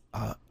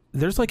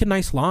there's like a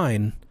nice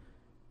line.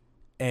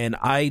 And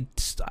I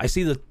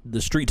see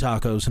the street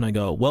tacos, and I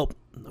go, well,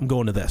 I'm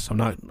going to this. I'm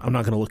not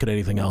going to look at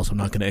anything else. I'm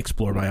not going to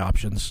explore my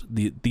options.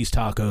 These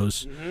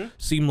tacos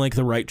seem like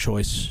the right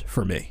choice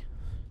for me.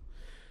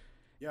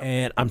 Yep.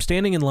 And I'm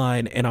standing in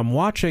line, and I'm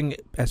watching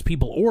as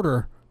people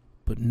order,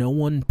 but no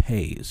one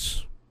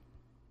pays.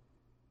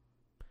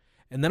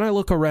 And then I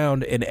look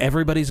around, and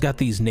everybody's got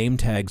these name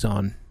tags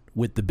on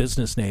with the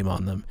business name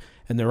on them,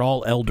 and they're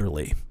all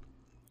elderly.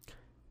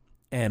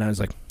 And I was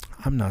like,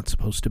 I'm not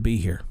supposed to be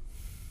here.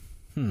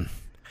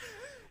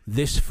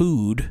 This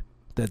food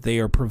that they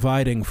are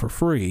providing for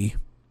free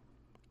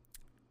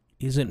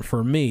isn't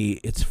for me.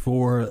 It's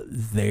for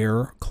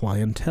their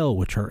clientele,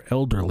 which are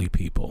elderly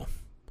people.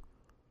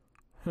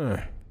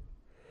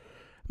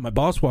 My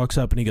boss walks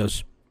up and he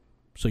goes,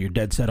 so you're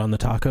dead set on the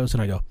tacos?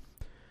 And I go,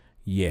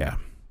 yeah,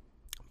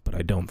 but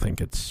I don't think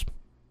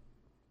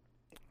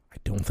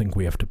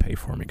we have to pay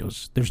for them. He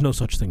goes, there's no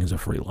such thing as a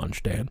free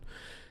lunch, Dan.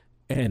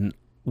 And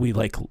we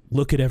like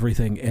look at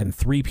everything, and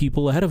 3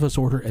 people ahead of us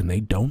order, and they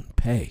don't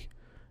pay.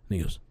 And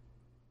he goes,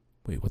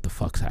 wait, what the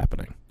fuck's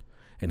happening?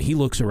 And he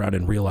looks around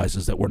and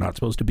realizes that we're not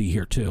supposed to be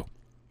here too.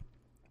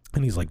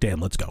 And he's like,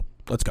 Dan, let's go.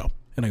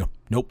 And I go,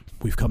 nope,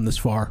 we've come this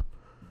far.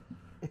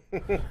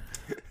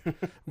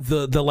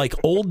 the like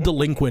old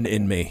delinquent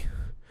in me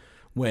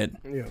went,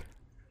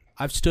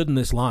 I've stood in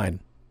this line.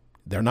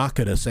 They're not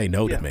going to say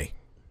no to me.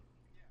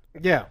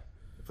 Yeah.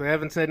 If they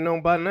haven't said no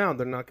by now,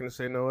 they're not going to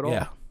say no at all.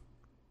 Yeah.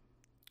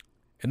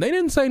 And they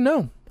didn't say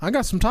no. I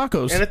got some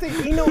tacos. And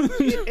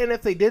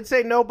if they did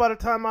say no by the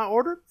time I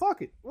ordered,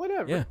 fuck it,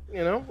 whatever. Yeah.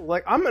 You know,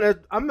 like I'm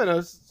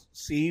gonna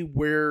see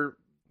where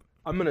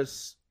I'm gonna.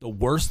 The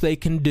worst they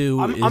can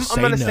do is I'm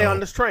say gonna no. stay on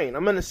this train.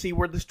 I'm gonna see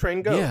where this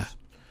train goes. Yeah.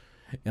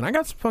 And I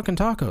got some fucking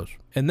tacos.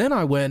 And then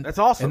I went. That's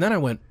awesome. And then I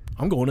went,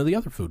 I'm going to the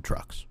other food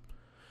trucks.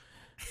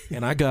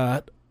 And I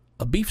got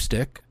a beef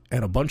stick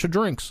and a bunch of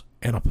drinks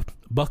and a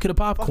bucket of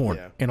popcorn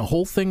and a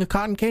whole thing of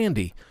cotton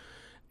candy.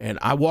 And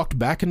I walked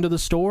back into the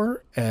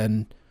store,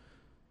 and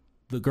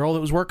the girl that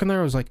was working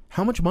there was like,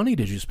 how much money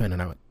did you spend?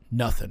 And I went,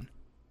 nothing.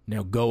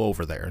 Now go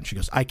over there. And she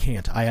goes, I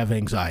can't. I have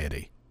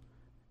anxiety.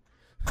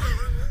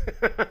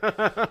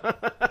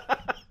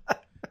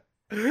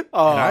 And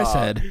I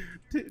said,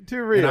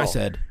 too real. And I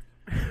said,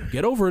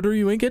 get over it or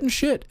you ain't getting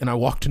shit. And I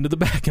walked into the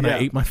back and I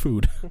ate my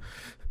food.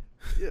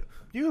 Yeah,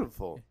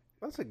 beautiful.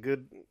 That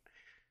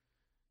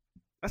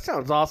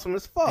sounds awesome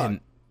as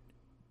fuck.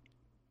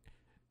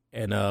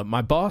 And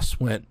my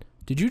boss went,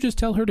 did you just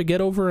tell her to get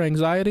over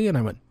anxiety? And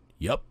I went,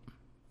 yep.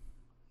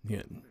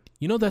 Yeah.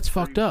 You know, that's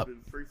fucked up.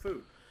 Free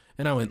food.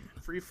 And I went,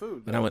 free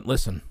food. And I went,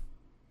 listen,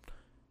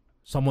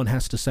 someone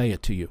has to say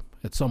it to you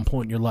at some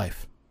point in your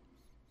life.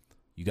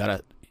 You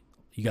gotta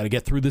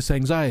get through this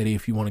anxiety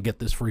if you want to get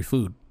this free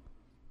food.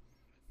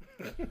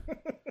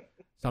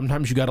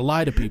 Sometimes you gotta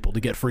lie to people to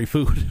get free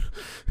food.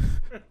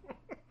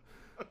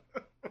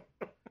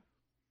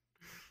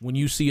 When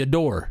you see a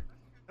door.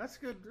 That's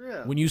good,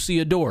 yeah. When you see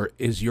a door,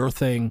 is your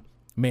thing,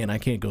 man, I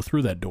can't go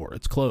through that door.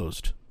 It's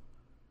closed.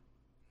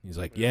 He's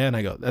like, yeah, and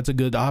I go, that's a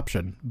good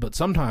option. But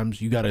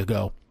sometimes you got to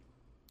go,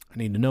 I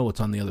need to know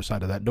what's on the other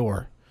side of that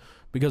door.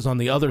 Because on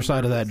the other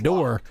side of that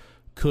door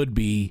could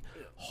be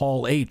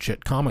Hall H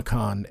at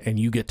Comic-Con, and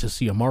you get to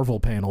see a Marvel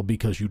panel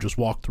because you just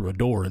walked through a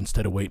door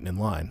instead of waiting in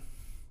line.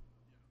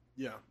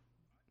 Yeah.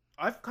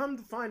 I've come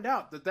to find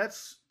out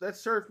that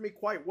served me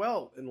quite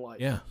well in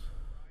life. Yeah.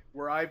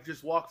 Where I've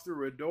just walked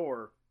through a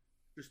door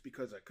just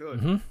because I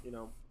could, you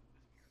know,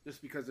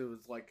 just because it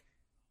was like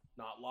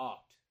not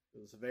locked.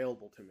 It was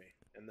available to me.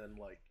 And then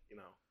like, you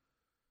know.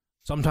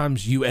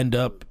 Sometimes you end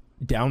up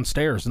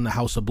downstairs in the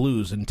House of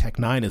Blues and Tech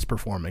Nine is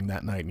performing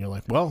that night and you're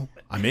like, well,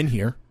 I'm in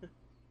here.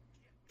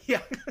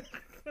 Yeah.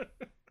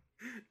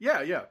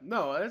 yeah.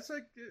 No, it's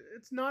like,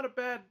 it's not a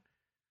bad,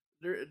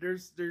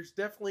 there's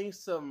definitely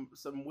some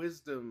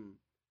wisdom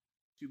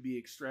to be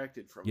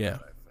extracted from it, I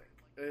think.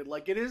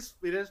 Like it is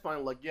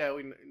fine. Like, yeah,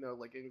 we know,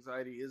 like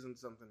anxiety isn't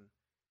something,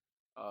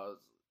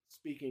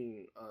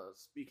 speaking,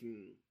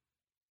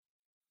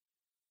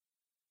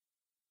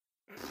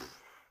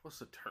 what's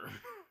the term?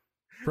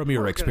 From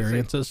your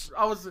experiences?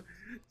 I was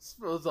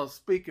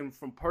speaking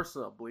from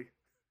personally.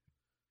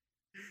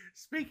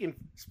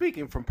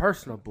 Speaking from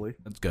personally.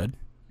 That's good.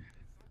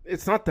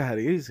 It's not that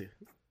easy.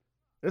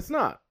 It's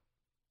not.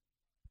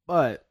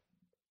 But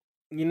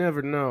you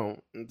never know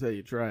until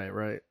you try it,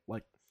 right?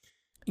 Like,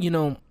 you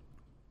know,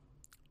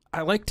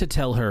 I like to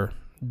tell her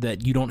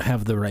that you don't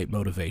have the right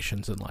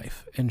motivations in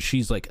life. And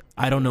she's like,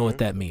 I don't know what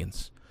that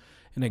means.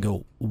 And I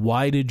go,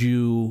 why did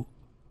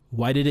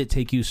it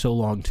take you so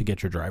long to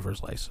get your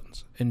driver's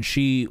license? And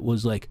she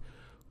was like,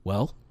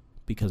 well,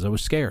 because I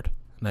was scared.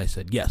 And I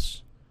said,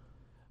 yes,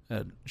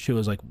 She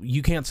was like,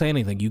 you can't say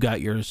anything. You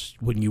got yours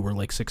when you were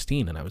like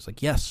 16. And I was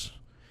like, yes.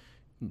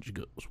 And she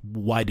goes,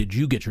 why did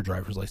you get your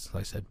driver's license?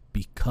 I said,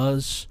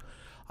 because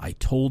I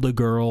told a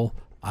girl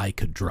I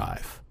could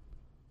drive.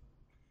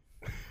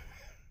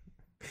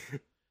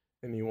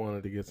 And you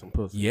wanted to get some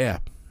pussy. Yeah.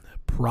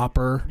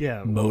 Proper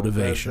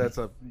motivation. That's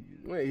a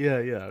yeah.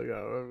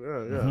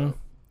 Mm-hmm.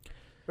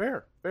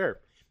 Fair.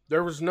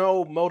 There was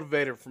no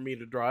motivator for me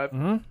to drive.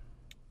 Mm-hmm.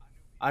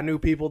 I knew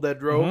people that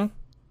drove. Mm-hmm.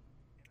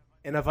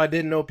 And if I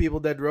didn't know people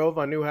that drove,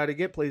 I knew how to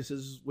get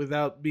places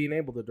without being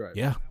able to drive.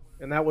 Yeah.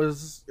 And that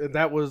was it.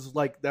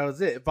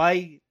 If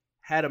I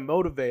had a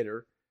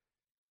motivator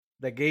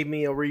that gave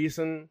me a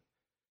reason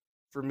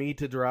for me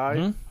to drive,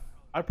 Mm-hmm.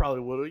 I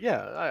probably would have.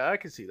 Yeah, I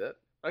could see that.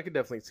 I could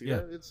definitely see Yeah.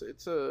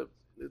 that.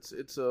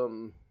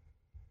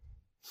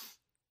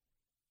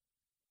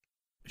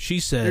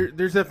 She said,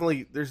 There's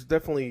definitely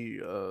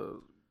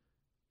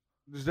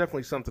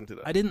something to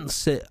that. I didn't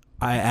sit.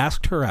 I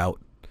asked her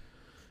out.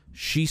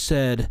 She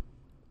said,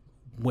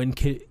 when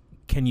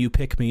can you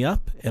pick me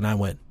up? And I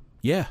went,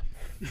 yeah.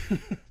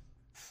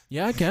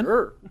 Yeah, I can.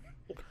 Sure.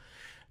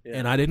 Yeah.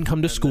 And I didn't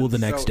come to school the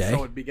next day.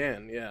 So it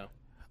began, yeah.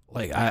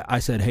 Like, I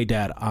said, hey,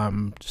 Dad,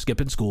 I'm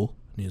skipping school.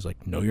 And he's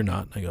like, no, you're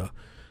not. And I go,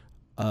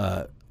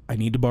 I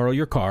need to borrow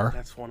your car.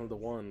 That's one of the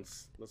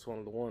ones.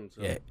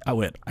 Yeah, I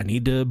went, I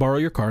need to borrow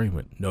your car. He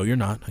went, no, you're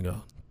not. I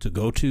go, to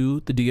go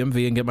to the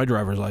DMV and get my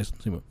driver's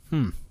license. He went,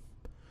 I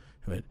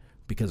went,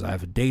 because I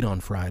have a date on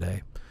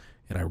Friday,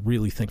 and I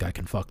really think I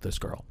can fuck this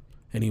girl.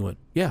 And he went,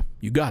 yeah,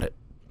 you got it.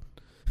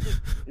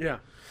 Yeah.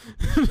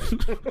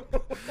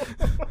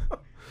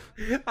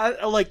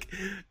 I like,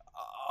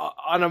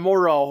 on a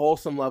more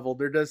wholesome level,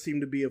 there does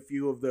seem to be a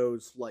few of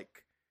those,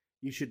 like,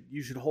 you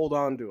should hold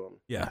on to them.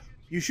 Yeah.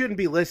 You shouldn't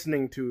be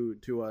listening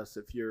to us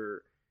if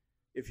you're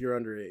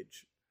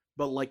underage.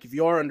 But like if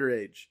you are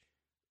underage,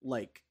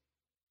 like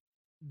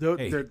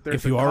there's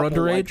if a you are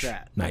couple like underage,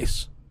 that.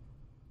 nice.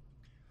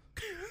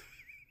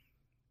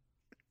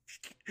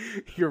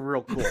 You're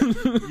real cool.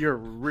 You're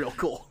real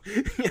cool.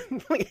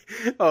 But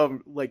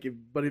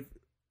if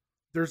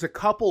there's a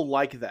couple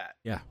like that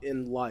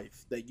in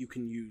life that you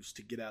can use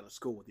to get out of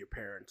school with your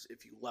parents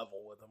if you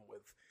level with them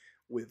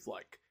with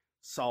like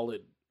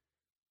solid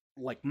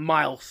like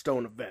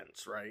milestone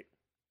events, right?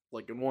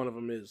 Like, and one of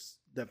them is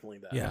definitely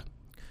that. Yeah.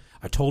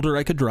 I told her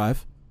I could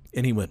drive,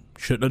 and he went,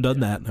 shouldn't have done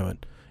that. And I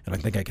went, and I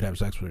think I could have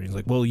sex with her. He's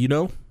like, well, we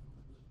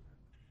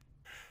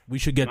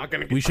should get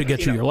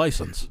you your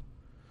license.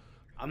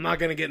 I'm not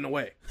gonna get in the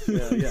way.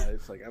 Yeah.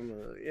 It's like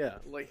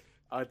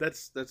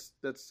that's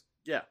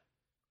yeah.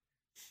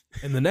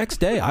 And the next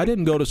day, I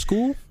didn't go to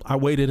school. I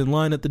waited in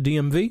line at the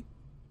DMV,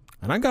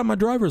 and I got my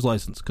driver's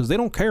license because they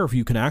don't care if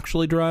you can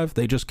actually drive.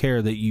 They just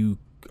care that you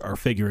are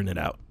figuring it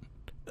out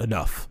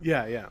enough.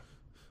 Yeah.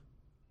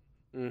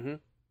 Mm-hmm.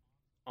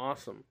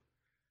 Awesome.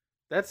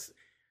 That's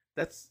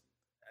a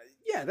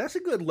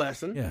good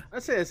lesson. Yeah.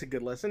 I'd say that's a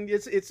good lesson.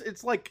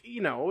 It's like,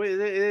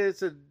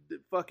 it's a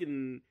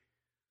fucking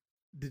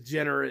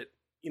degenerate,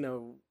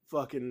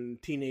 fucking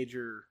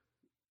teenager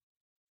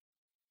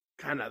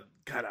kind of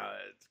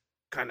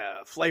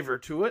flavor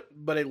to it,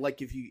 but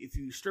if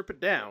you strip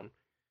it down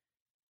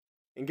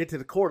and get to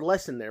the core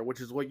lesson there, which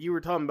is what you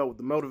were talking about with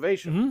the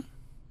motivation. Mm-hmm.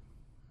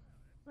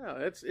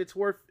 Yeah, it's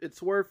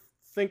worth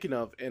thinking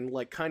of and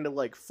like kind of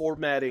like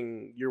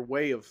formatting your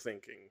way of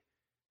thinking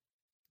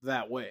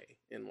that way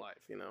in life,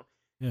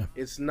 Yeah.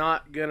 It's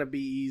not gonna be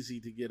easy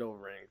to get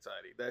over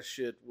anxiety. That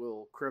shit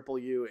will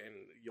cripple you and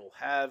you'll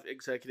have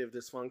executive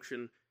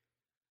dysfunction.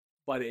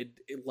 But it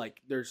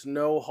like there's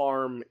no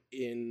harm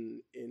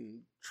in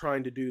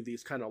trying to do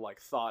these kind of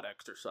like thought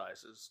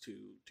exercises to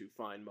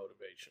find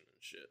motivation and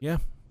shit. Yeah.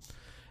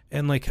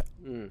 And like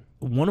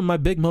one of my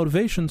big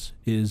motivations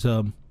is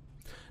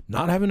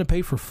not having to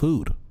pay for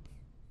food.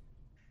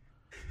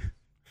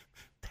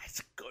 That's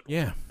a good one.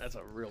 Yeah. That's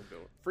a real good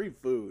one. Free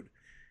food.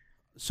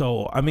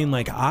 So, I mean,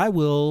 like, I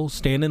will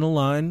stand in a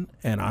line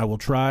and I will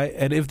try.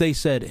 And if they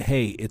said,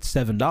 hey, it's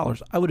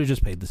 $7, I would have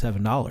just paid the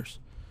 $7.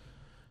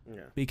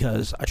 Yeah.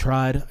 Because I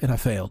tried and I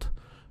failed.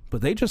 But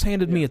they just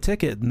handed me a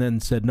ticket and then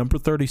said number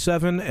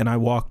 37. And I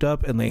walked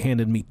up and they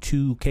handed me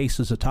 2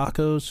 cases of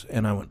tacos.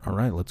 And I went, all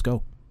right, let's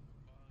go.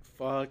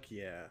 Fuck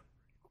yeah.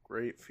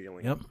 Great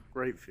feeling. Yep.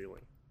 Great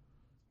feeling.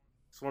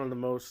 It's one of the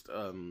most,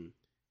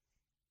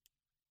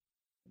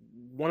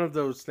 one of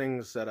those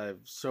things that I've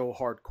so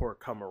hardcore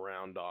come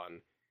around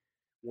on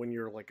when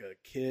you're like a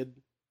kid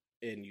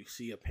and you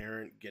see a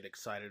parent get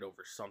excited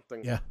over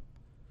something. Yeah.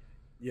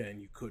 Yeah, and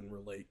you couldn't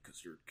relate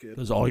because you're a kid.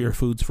 Because all your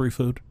food's free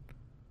food.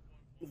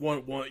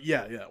 One,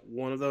 yeah.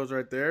 One of those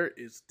right there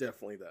is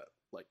definitely that.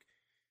 Like,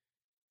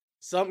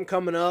 something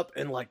coming up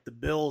and like the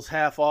bill's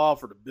half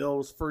off or the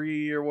bill's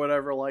free or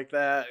whatever like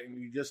that, and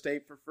you just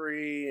ate for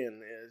free,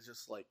 and it's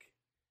just like,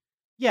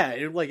 yeah,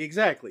 like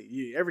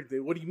exactly.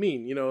 Everything. What do you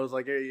mean? It's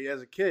like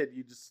as a kid,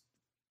 you just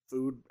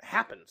food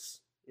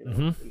happens.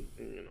 And,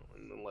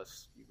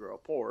 unless you grow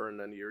up poor and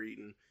then you're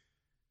eating,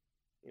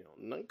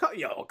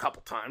 a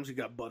couple times you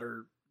got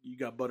butter you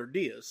got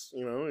butterdias,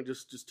 and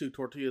just 2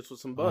 tortillas with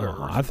some butter.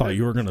 I thought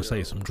you were going to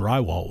say some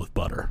drywall with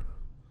butter.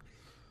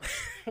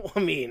 Well, I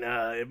mean,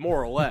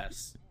 more or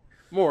less.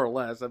 More or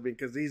less. I mean,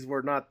 because these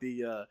were not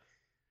these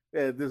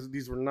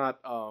were not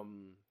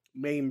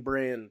main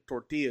brand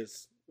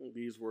tortillas.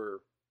 These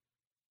were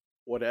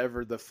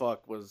whatever the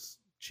fuck was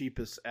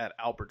cheapest at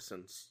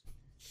Albertsons.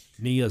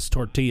 Nia's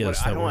tortillas.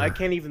 I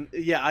can't even.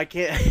 Yeah, I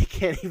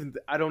can't even.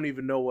 I don't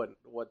even know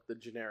what the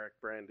generic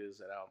brand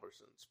is at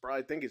Albertsons.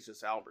 I think it's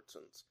just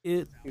Albertsons.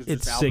 It's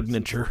Albertsons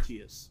Signature.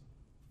 Tortillas.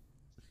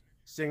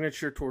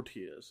 Signature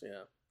tortillas.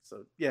 Yeah.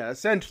 So yeah,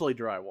 essentially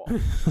drywall.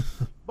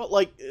 But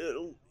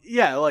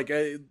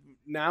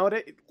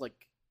nowadays, like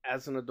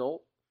as an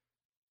adult,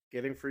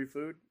 getting free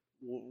food,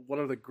 one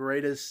of the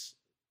greatest,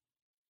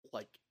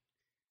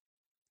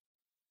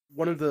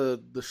 one of the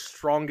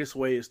strongest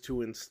ways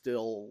to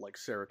instill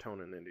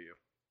serotonin into you.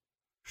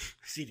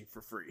 It's eating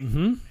for free.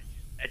 Mm-hmm.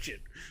 That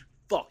shit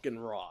fucking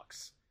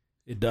rocks.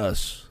 It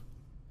does.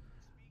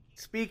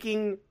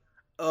 Speaking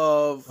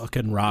of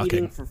fucking rocking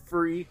eating for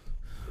free,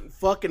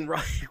 fucking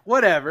rock,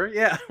 whatever.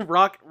 Yeah,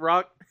 rock.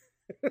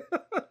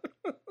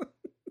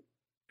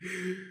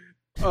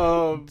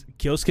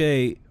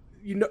 Kyosuke,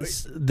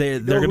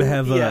 they're gonna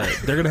have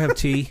they're gonna have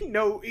tea.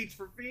 No, eats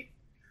for free.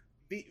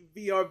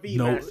 VRV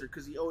master,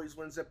 because he always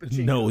wins that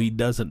pachinko. No, he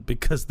doesn't,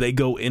 because they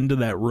go into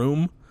that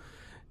room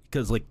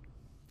because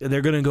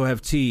they're gonna go have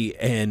tea,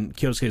 and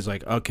Kyosuke's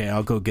like, okay,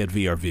 I'll go get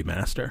VRV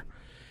master,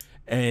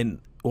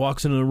 and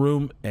walks into the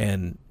room,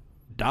 and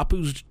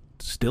Dapu's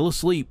still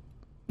asleep,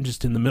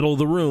 just in the middle of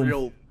the room.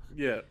 Real,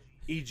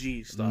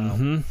 EG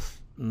style.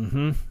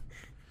 Mm-hmm.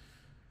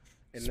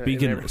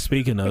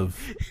 Speaking of,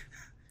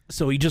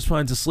 so he just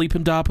finds a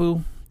sleeping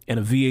Dapu and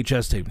a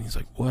VHS tape, and he's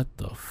like, what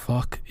the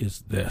fuck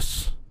is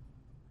this?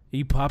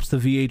 He pops the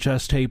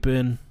VHS tape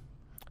in,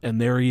 and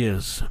there he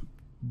is.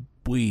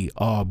 Bui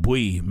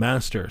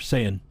master,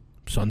 saying,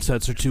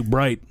 sunsets are too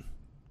bright.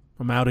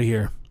 I'm out of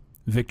here.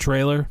 Vic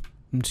trailer,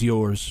 it's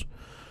yours.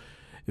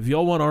 If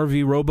y'all want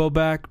RV Robo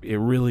back, it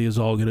really is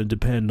all going to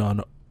depend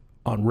on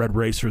Red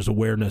Racer's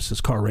awareness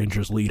as Car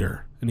Ranger's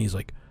leader. And he's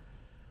like,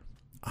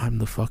 I'm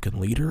the fucking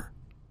leader?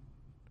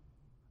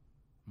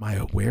 My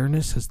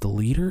awareness as the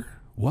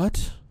leader?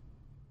 What?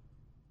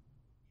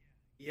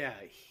 Yeah,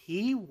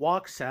 he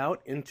walks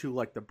out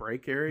into the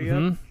break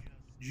area,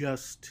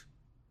 just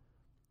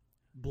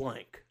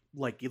blank.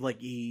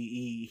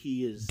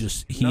 He is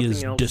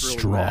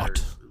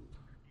distraught. Really,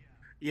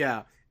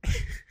 yeah,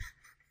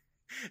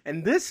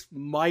 and this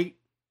might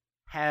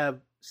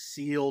have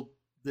sealed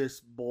this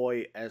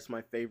boy as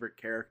my favorite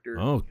character.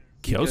 Oh,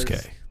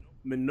 Kyosuke.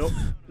 No.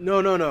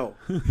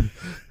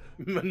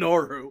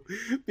 Minoru,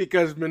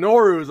 because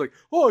Minoru is like,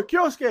 oh,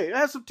 Kyosuke,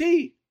 have some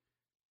tea.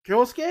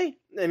 Kyosuke?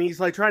 And he's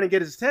trying to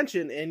get his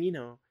attention, and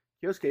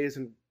Kyosuke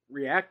isn't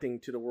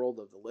reacting to the world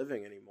of the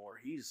living anymore.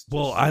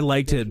 I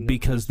liked it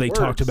because they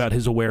talked about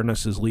his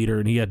awareness as leader,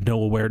 and he had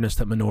no awareness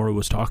that Minoru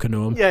was talking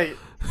to him.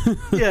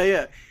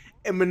 Yeah.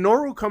 And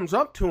Minoru comes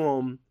up to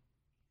him,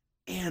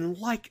 and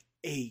like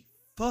a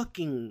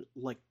fucking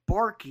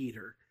bark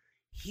eater,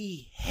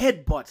 he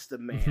headbutts the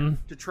man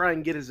to try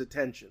and get his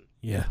attention.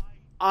 Yeah.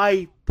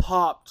 I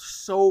popped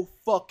so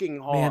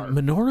fucking hard.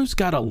 Man, Minoru's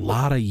got a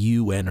lot of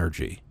you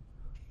energy.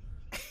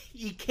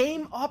 He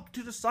came up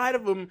to the side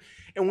of him,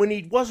 and when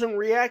he wasn't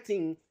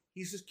reacting,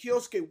 he says,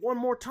 Kyosuke, one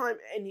more time,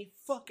 and he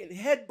fucking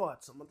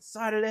headbutts him on the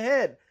side of the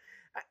head.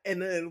 And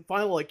then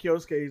finally,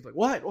 Kyosuke, he's like,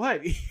 what?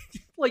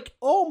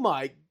 Oh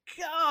my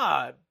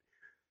god.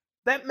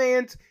 That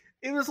man's,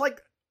 it was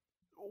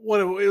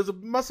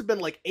it must have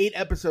been 8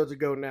 episodes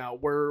ago now,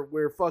 where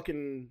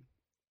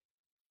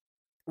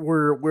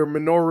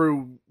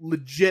Minoru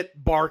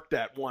legit barked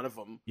at one of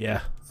them.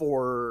 Yeah.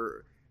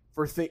 Who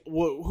was it,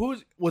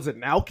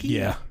 Naoki?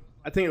 Yeah.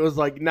 I think it was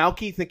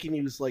Naoki thinking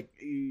he was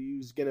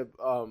gonna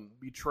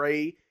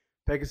betray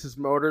Pegasus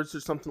Motors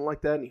or something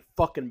like that, and he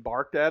fucking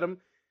barked at him.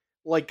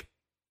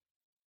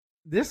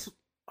 This,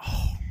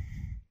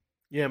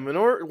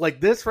 Minoru,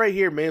 this right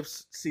here may have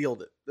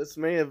sealed it. This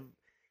may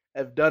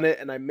have done it,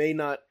 and I may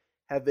not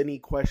have any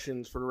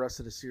questions for the rest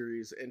of the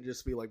series and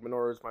just be like,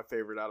 Minoru is my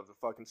favorite out of the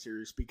fucking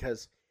series,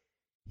 because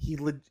he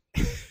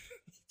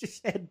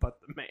just headbutt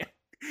the man.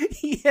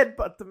 He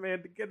headbutt the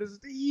man to get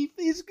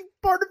he's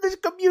part of his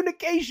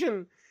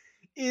communication.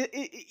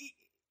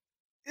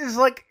 It's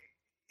like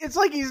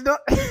he's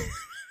not.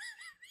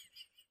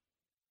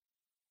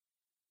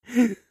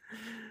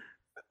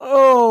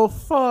 Oh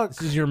fuck!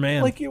 This is your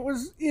man.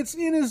 It's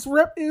in his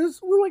rep.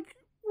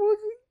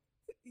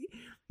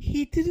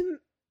 He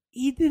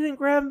didn't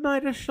grab him by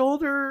the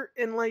shoulder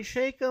and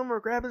shake him or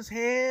grab his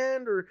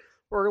hand or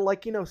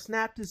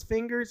snapped his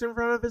fingers in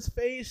front of his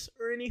face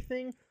or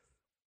anything.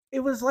 It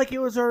was it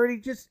was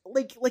already just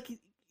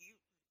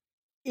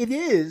it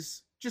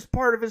is just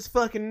part of his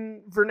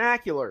fucking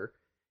vernacular,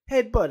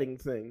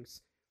 headbutting things.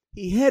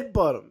 He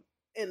headbutt him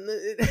and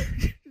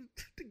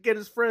to get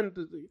his friend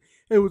to,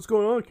 hey, what's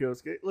going on,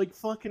 Kyosuke?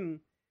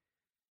 Fucking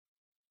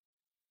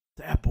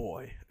that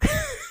boy.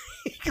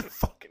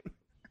 Fucking,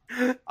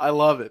 I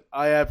love it.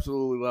 I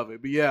absolutely love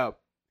it. But yeah,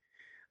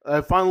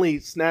 finally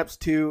snaps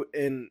to,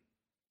 and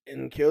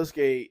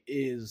Kyosuke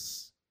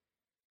is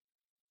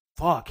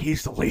fuck.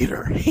 He's the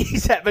leader.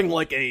 He's having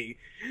like a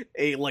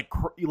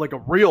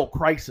real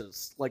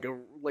crisis, like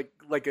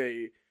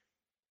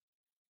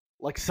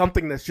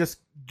something that's just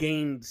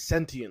gained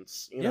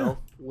sentience. You know,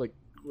 like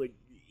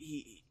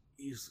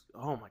he's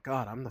oh my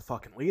god, I'm the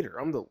fucking leader.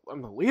 I'm the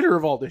leader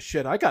of all this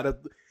shit. I gotta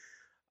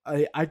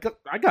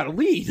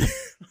lead.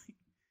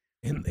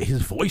 And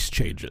his voice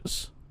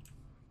changes.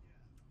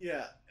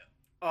 Yeah.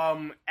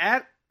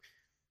 At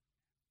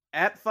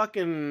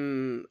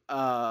fucking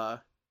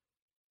Barabarian.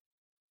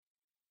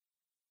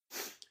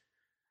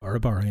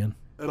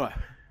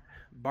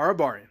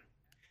 Barabarian.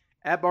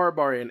 At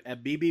Barabarian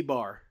at BB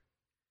Bar.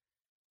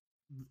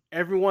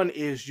 Everyone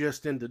is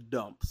just in the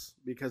dumps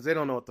because they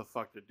don't know what the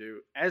fuck to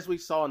do. As we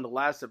saw in the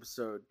last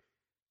episode,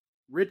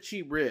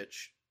 Richie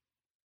Rich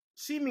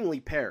seemingly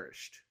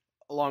perished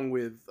along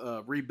with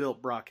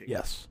rebuilt Brocking.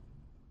 Yes.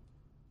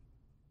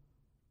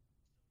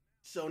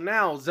 So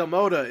now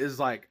Zelmoda is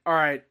like, all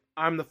right,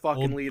 I'm the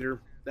fucking leader.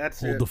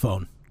 That's Hold it. the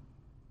phone.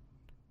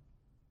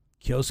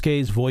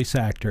 Kyosuke's voice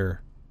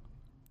actor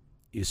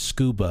is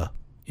Scuba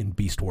in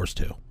Beast Wars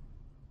 2.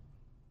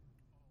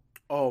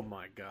 Oh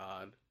my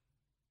god.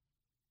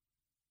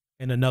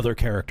 And another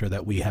character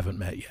that we haven't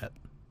met yet.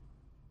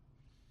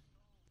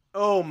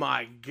 Oh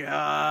my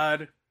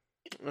god.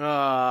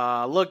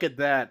 Look at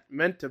that.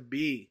 Meant to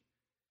be.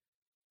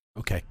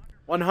 Okay.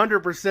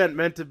 100%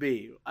 meant to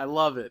be. I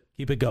love it.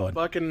 Keep it going.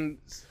 Fucking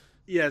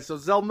yeah. So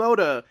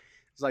Zelmoda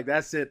is like,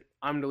 that's it.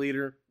 I'm the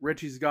leader.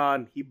 Richie's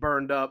gone. He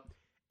burned up.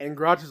 And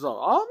Grouch is like,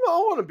 I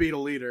want to be the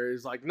leader.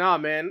 He's like, nah,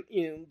 man.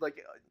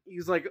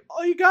 He's like,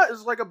 all you got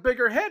is like a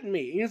bigger head than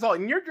me. And he's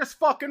like, and you're just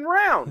fucking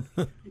round.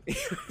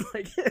 he's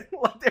like,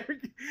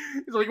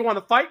 you want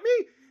to fight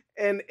me?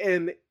 And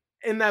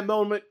in that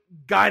moment,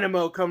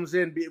 Dynamo comes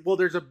in. Well,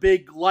 there's a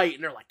big light,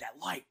 and they're like, that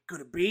light, could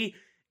it be?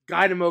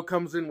 Dynamo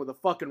comes in with a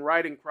fucking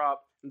riding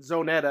crop, and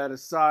Zonetta at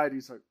his side.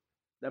 He's like,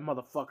 that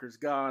motherfucker's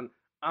gone.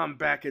 I'm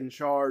back in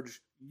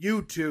charge.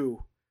 You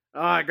two.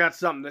 I got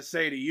something to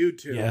say to you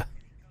two. Yeah.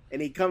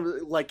 And he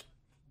comes, like,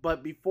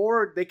 but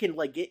before they can,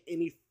 like, get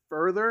any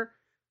further,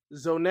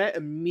 Zonette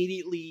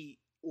immediately,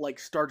 like,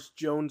 starts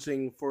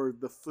jonesing for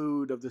the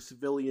food of the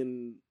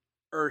civilian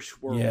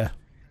Ursh world. Yeah.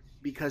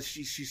 Because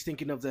she's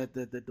thinking of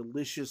the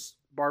delicious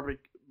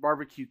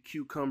barbecue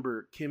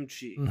cucumber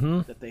kimchi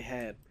that they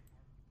had.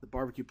 The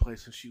barbecue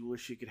place, and she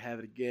wished she could have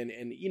it again.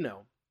 And, you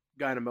know,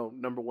 Dynamo,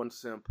 number one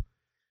simp.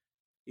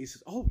 He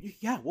says, oh,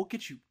 yeah, we'll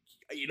get you.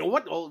 You know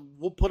what?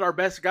 We'll put our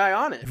best guy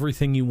on it.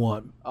 Everything you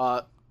want.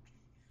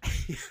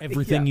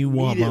 Everything you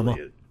want, mama.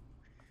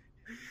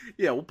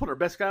 Yeah, we'll put our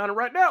best guy on it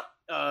right now.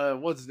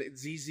 What's it?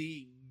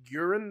 ZZ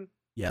Gurin?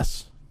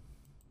 Yes.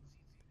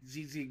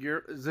 ZZ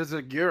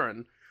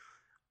Gurin.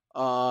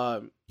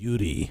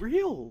 Beauty.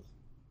 Real.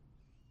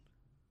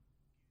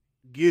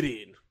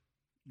 Giddy.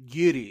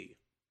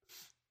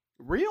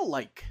 Real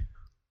like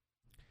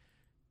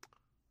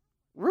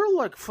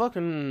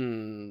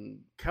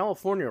fucking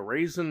California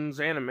Raisins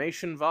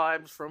animation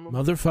vibes from him.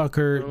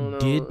 Motherfucker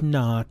did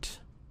not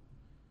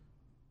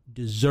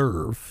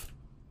deserve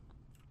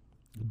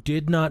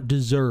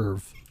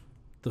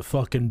the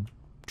fucking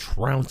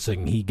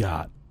trouncing he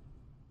got.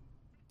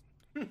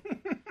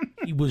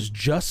 He was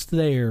just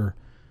there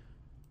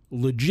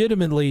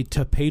legitimately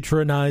to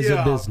patronize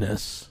a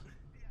business.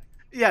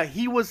 Yeah,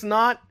 he was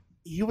not.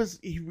 He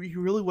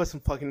really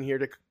wasn't fucking here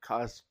to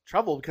cause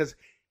trouble, because he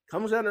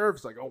comes down to Earth,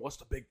 it's like, oh, what's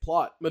the big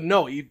plot? But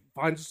no, he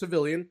finds a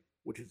civilian,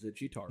 which is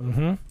Ichitaro.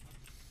 Mm-hmm.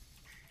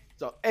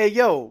 So, hey,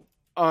 yo,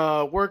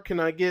 where can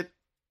I get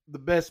the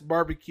best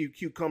barbecue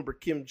cucumber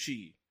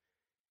kimchi?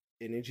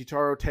 And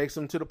Ichitaro takes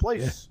him to the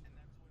place. Yeah.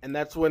 And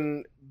that's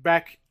when,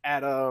 back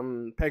at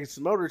Pegasus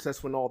Motors,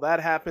 that's when all that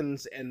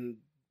happens. And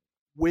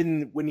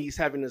when he's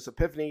having this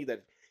epiphany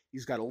that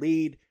he's got a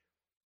lead,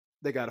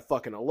 they got a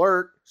fucking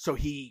alert. So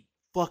he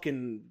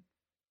fucking,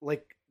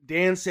 like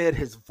Dan said,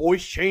 his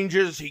voice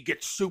changes. He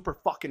gets super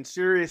fucking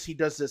serious. He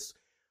does this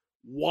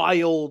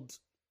wild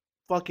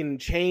fucking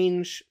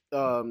change.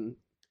 He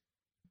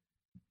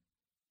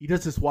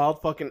does this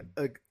wild fucking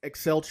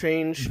Excel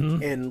change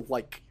and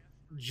like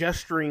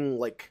gesturing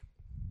like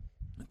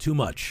too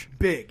much.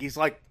 Big. He's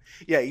like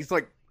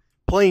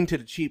playing to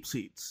the cheap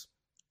seats,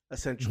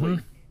 essentially.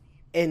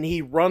 And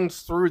he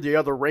runs through the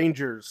other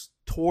Rangers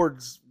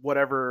towards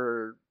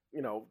whatever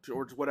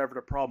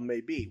the problem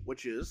may be,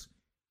 which is,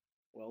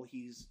 well,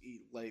 he's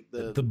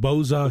the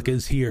Bozak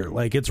is here.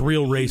 Like, it's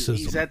real racism.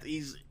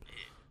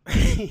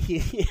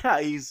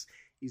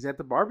 He's at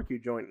the barbecue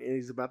joint, and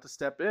he's about to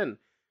step in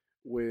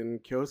when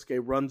Kyosuke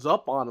runs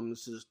up on him and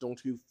says,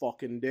 "Don't you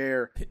fucking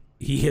dare!"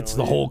 He hits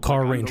the whole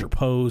Car Ranger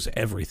pose,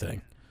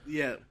 everything.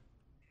 Yeah,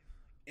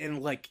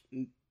 and like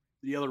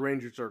the other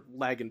Rangers are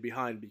lagging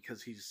behind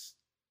because he's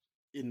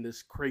in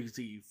this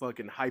crazy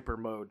fucking hyper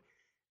mode.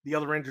 The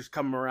other Rangers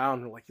come around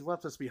and are like, "You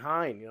left us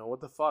behind,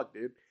 what the fuck,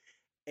 dude?"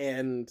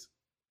 And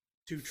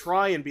to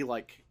try and be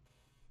like,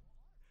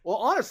 well,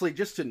 honestly,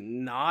 just to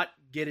not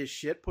get his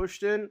shit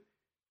pushed in,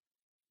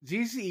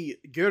 ZZ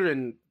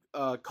Gurin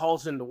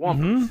calls in the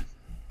Wumpers.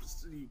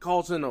 He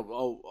calls in a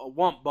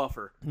Wump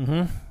buffer.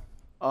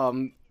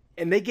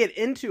 And they get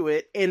into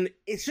it, and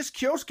it's just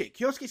Kyosuke.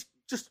 Kyosuke's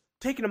just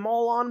taking them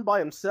all on by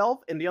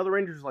himself, and the other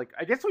Rangers are like,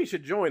 I guess we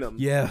should join them.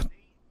 Yeah.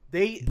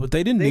 But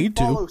they didn't need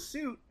follow to.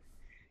 Suit.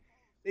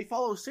 They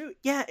follow suit.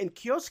 Yeah, and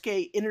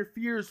Kyosuke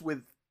interferes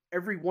with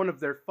every one of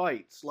their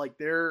fights. Like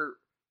they're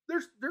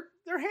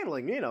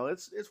handling,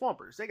 it's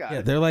Wumpers. They got it.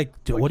 Yeah, they're like,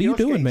 what are you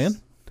doing, man?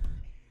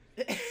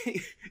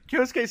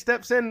 Kyosuke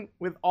steps in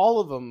with all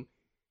of them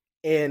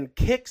and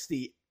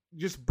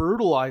just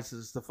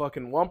brutalizes the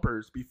fucking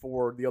Wumpers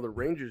before the other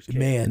Rangers came.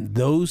 Man,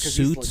 those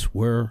suits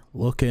were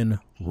looking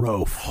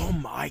rough. Oh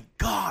my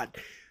god.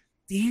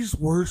 These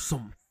were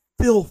some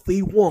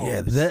filthy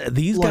Wumps. Yeah,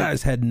 these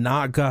guys had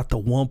not got the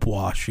Wump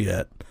wash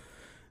yet.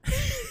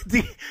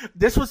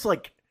 This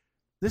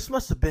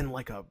must have been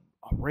like a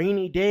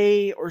rainy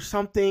day or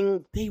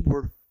something. They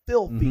were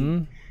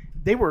filthy.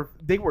 They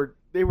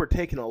were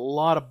taking a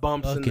lot of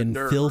bumps in the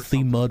dirt.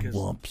 Filthy mud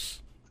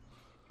Wumps.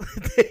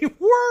 They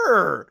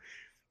were.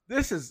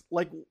 This is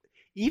like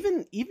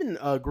even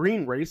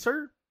Green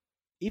Racer,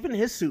 even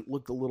his suit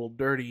looked a little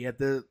dirty at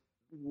the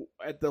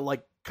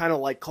like kind of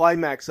like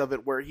climax of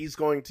it, where he's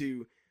going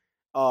to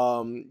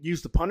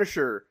use the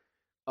Punisher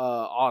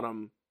on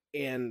him,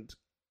 and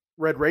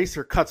Red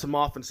Racer cuts him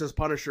off and says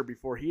Punisher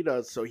before he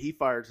does, so he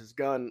fires his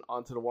gun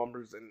onto the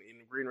Wumpers, and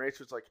Green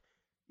Racer's like,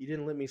 you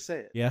didn't let me say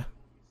it. Yeah.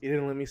 You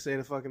didn't let me say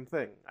the fucking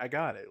thing. I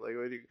got it. Like,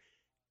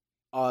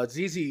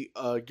 ZZ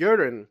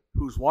Gurren,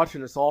 who's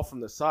watching this all from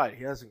the side,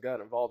 he hasn't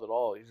got involved at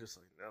all. He's just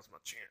like, now's my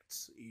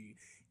chance. He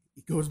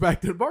goes back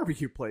to the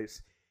barbecue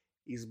place.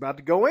 He's about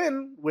to go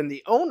in when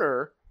the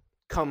owner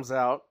comes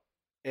out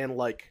and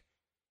like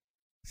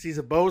sees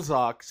a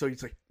Bozak. So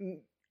he's like,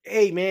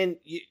 hey man,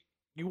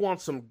 you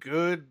want some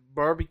good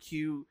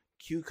barbecue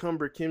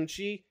cucumber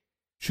kimchi?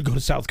 Should go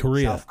to South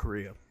Korea.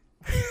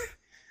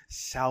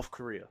 South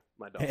Korea,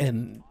 my dog.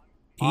 And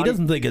he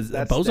doesn't think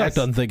Bozak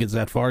doesn't think it's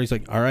that far. He's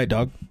like, all right,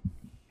 dog.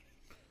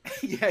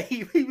 Yeah,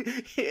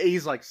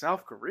 he's like,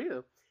 South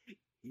Korea.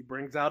 He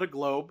brings out a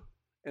globe,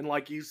 and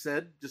like you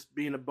said, just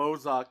being a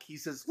Bozak, he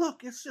says,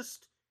 look at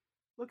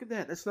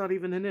that. That's not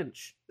even an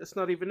inch.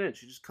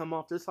 You just come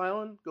off this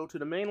island, go to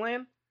the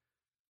mainland.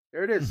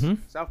 There it is,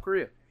 South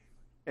Korea.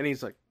 And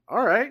he's like,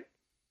 all right,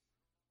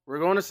 we're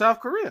going to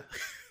South Korea.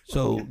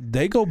 So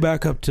they go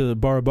back up to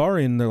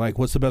Barabari, and they're like,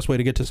 what's the best way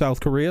to get to South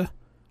Korea?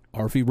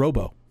 RV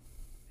Robo.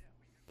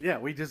 Yeah,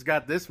 we just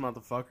got this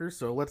motherfucker,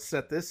 so let's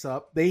set this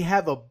up. They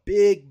have a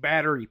big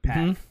battery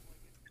pack.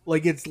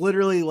 Like, it's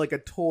literally like a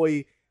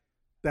toy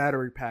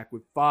battery pack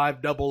with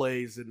 5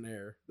 AA's in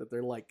there that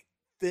they're, like,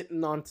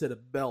 fitting onto the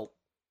belt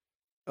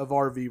of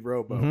RV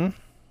Robo.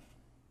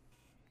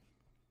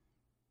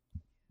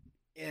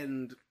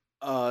 And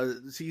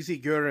ZZ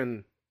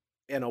Gurren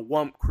and a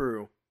Wump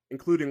crew,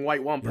 including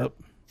White Wumper,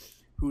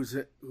 who's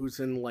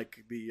in, like,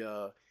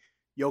 the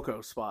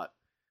Yoko spot,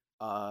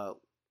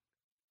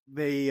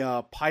 they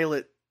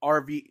pilot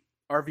RV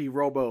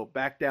Robo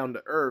back down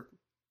to Earth,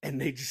 and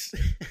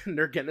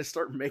they're gonna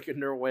start making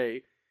their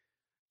way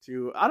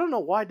to, I don't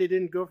know why they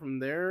didn't go from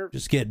there.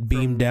 Just get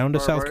beamed down to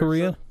South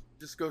Korea.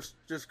 Just go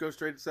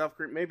straight to South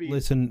Korea. Maybe.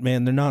 Listen,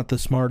 man, they're not the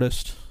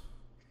smartest.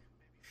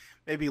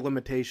 Maybe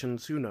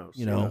limitations. Who knows?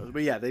 You know.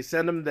 But yeah, they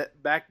send them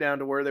back down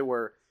to where they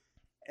were,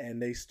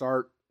 and they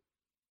start.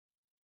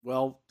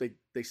 Well,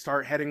 they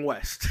start heading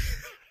west.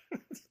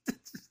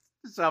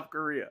 South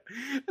Korea,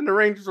 and the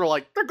Rangers are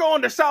like, they're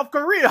going to South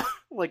Korea,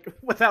 like,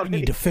 without we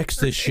need to fix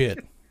this shit.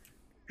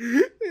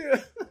 Yeah.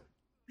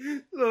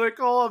 So they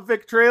call up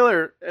Vic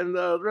Trailer and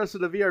the rest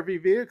of the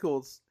VRV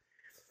vehicles,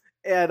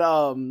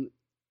 and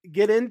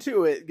get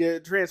into it,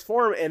 get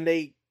transform,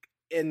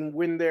 and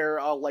when they're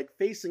like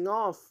facing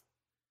off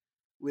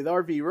with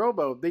RV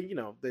Robo, they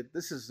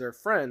this is their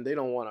friend. They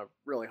don't want to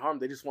really harm.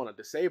 They just want to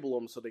disable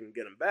him so they can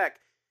get him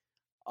back.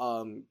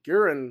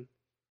 Gurren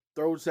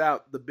throws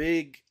out the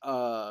big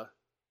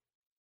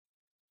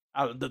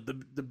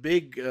the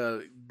big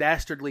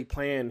dastardly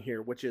plan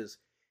here, which is,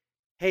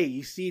 hey,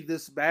 you see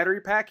this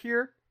battery pack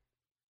here?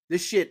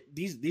 This shit,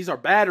 these are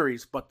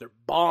batteries, but they're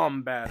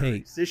bomb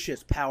batteries. Hey, this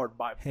shit's powered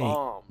by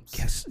bombs.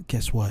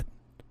 Guess what?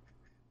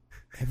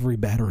 Every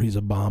battery's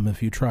a bomb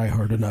if you try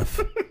hard enough.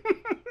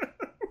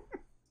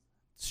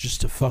 It's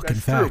just a fucking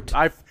fact.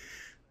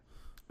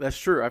 That's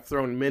true. I've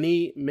thrown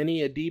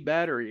many a D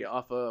battery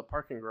off a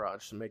parking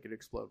garage to make it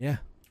explode. Yeah.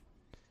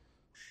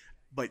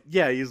 But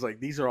yeah, he's like,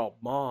 these are all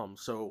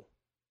bombs, so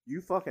you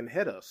fucking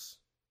hit us,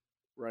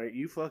 right?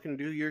 You fucking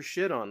do your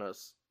shit on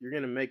us. You're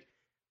gonna make,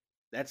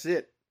 that's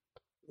it.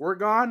 We're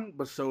gone,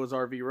 but so is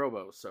RV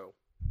Robo, so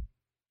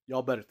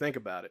y'all better think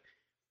about it.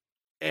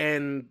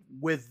 And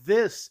with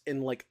this,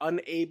 and like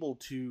unable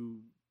to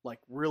like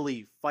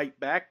really fight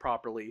back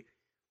properly,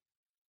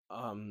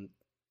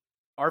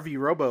 RV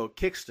Robo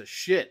kicks the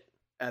shit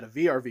out of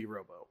VRV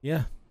Robo.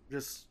 Yeah.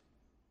 Just,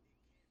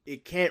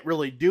 it can't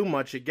really do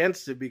much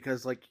against it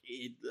because, like,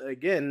 it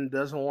again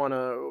doesn't want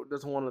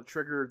to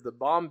trigger the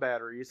bomb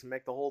batteries and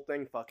make the whole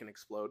thing fucking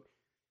explode.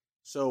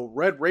 So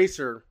Red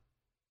Racer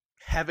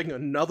having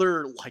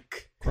another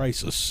like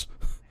Crisis.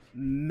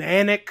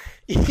 manic,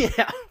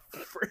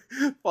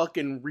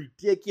 fucking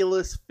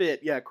ridiculous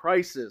fit. Yeah,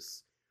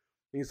 crisis.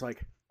 And he's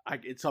like,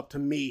 it's up to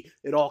me.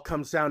 It all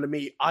comes down to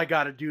me. I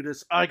gotta do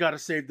this. I gotta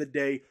save the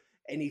day.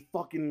 And he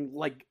fucking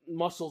like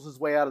muscles his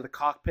way out of the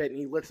cockpit and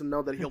he lets them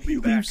know that he'll be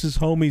back. He leaves his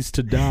homies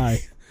to die.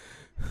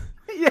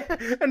 Yeah,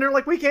 and they're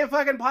like, we can't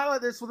fucking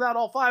pilot this without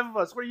all 5 of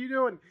us. What are you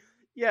doing?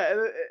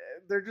 Yeah,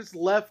 they're just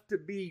left to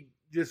be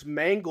just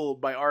mangled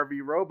by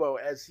RV Robo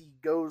as he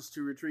goes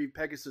to retrieve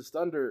Pegasus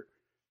Thunder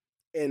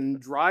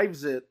and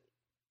drives it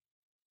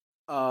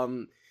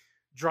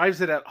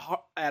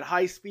at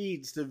high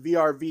speeds to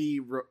VRV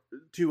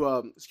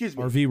to excuse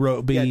me RV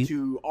Robo,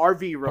 to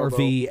RV Robo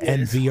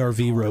and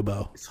VRV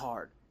Robo. It's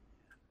hard.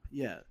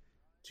 Yeah,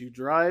 to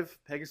drive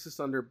Pegasus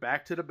Thunder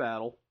back to the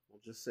battle.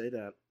 We'll just say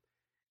that.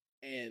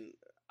 And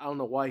I don't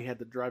know why he had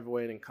to drive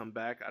away and come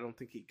back. I don't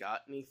think he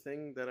got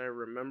anything that I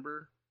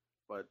remember,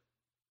 but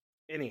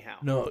anyhow.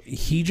 No,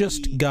 he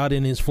just got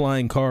in his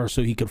flying car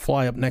so he could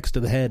fly up next to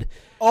the head.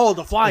 Oh,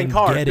 the flying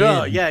car.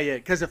 Duh. In. Yeah,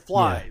 because it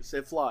flies. Yeah.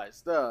 It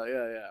flies. Duh.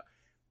 Yeah.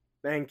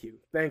 Thank you,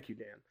 Dan.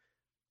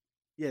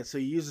 Yeah, so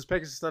he uses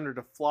Pegasus Thunder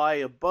to fly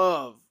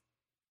above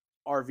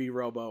RV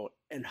Robo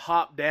and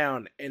hop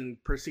down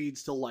and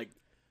proceeds to like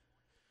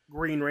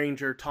Green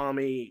Ranger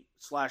Tommy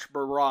 /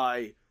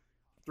 Barai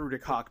through the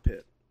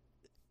cockpit.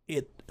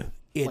 It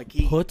like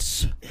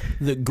puts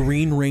the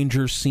Green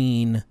Ranger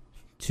scene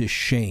to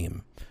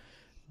shame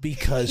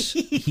because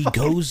he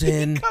goes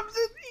in,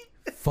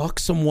 fucks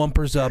some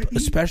Wumpers up,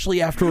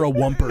 especially after a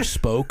Wumper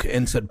spoke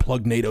and said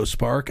plug NATO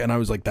spark, and I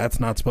was like, that's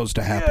not supposed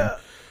to happen.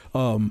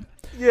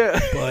 Yeah.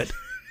 But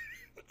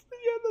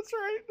yeah, that's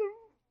right.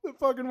 The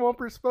fucking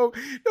Wumper spoke.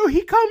 No,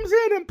 he comes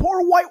in and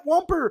poor white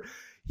Wumper,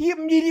 he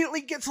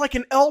immediately gets like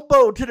an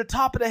elbow to the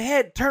top of the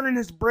head, turning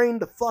his brain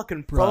to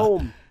fucking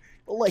foam.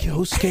 Like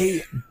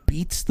Yosuke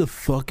beats the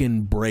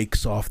fucking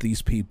brakes off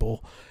these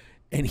people,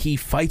 and he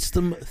fights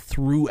them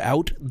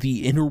throughout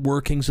the inner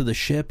workings of the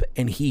ship,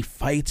 and he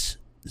fights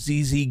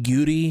ZZ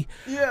Goody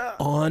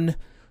on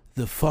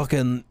the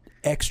fucking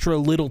extra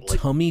little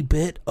tummy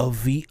bit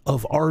of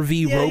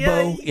RV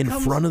Robo in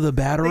front of the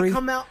battery.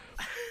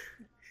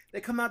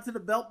 They come out to the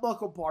belt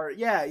buckle part.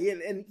 Yeah,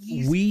 and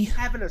he's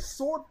having a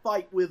sword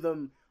fight with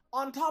them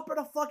on top of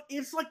the fuck.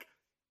 It's like,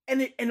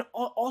 and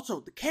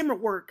also the camera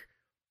work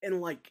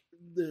and like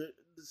the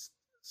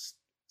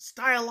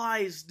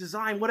stylized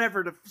design,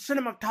 whatever, the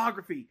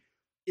cinematography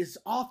is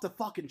off the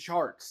fucking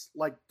charts,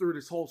 like through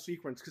this whole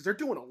sequence, because they're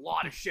doing a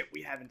lot of shit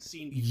we haven't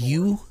seen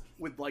before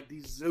with like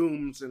these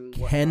zooms and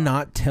whatnot.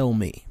 Cannot tell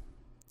me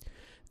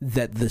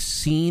that the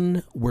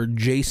scene where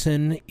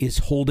Jason is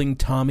holding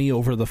Tommy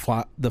over the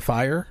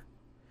fire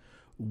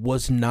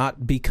was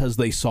not because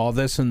they saw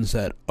this and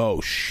said,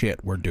 oh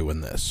shit, we're doing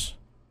this.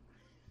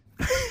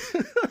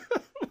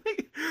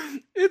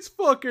 It's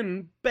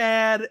fucking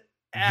bad.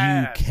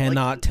 You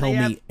cannot tell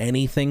me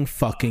anything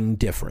fucking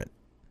different.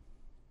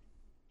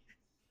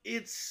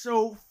 It's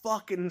so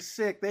fucking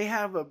sick. They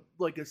have a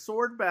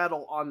sword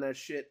battle on that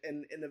shit,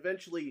 and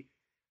eventually,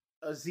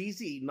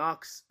 ZZ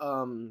knocks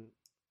the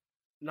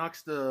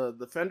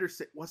Fender.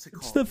 What's it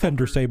called? It's the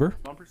Fender Saber.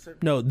 Bumper Saber?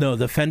 No.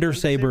 The Fender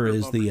Saber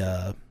is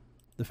the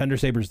Fender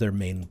Saber is their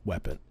main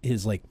weapon.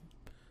 His like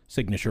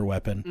signature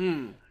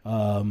weapon.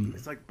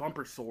 It's like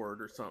bumper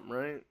sword or something,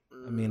 right?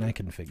 I mean, I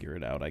can figure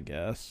it out. I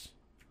guess.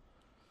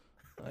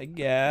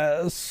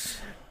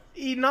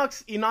 He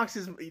knocks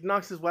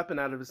his weapon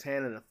out of his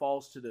hand and it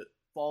falls to the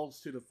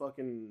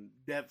fucking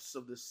depths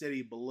of the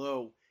city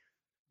below.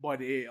 But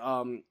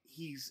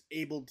he's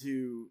able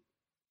to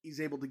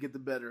get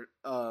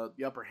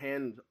the upper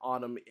hand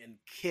on him and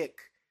kick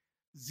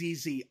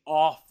ZZ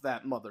off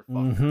that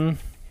motherfucker. Mm-hmm.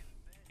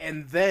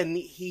 And then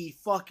he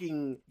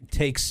fucking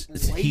takes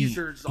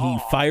lasers he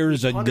off.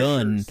 Fires a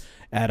gun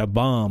at a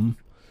bomb.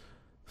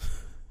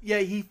 Yeah,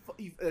 he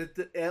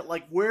at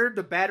like where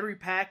the battery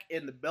pack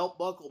and the belt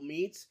buckle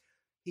meets,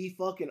 he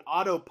fucking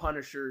auto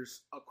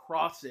punishers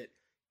across it,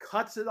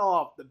 cuts it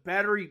off.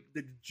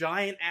 The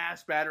giant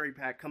ass battery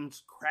pack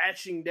comes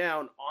crashing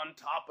down on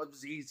top of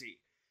ZZ.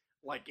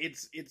 Like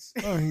it's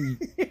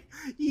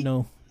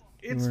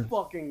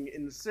fucking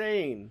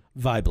insane.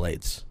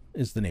 Viblades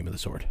is the name of the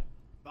sword.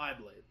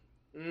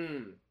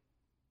 Viblade.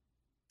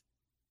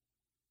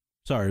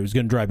 Sorry, it was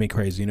going to drive me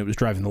crazy, and it was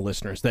driving the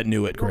listeners that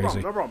knew it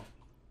crazy. No problem.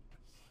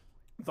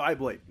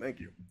 Viblade, thank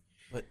you.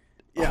 But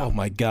oh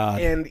my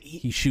god! And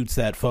he shoots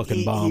that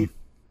fucking bomb.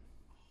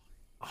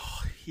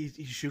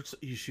 He shoots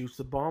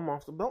the bomb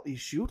off the belt. He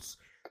shoots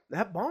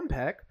that bomb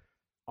pack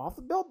off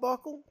the belt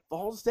buckle,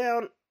 falls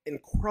down,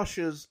 and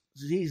crushes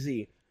ZZ.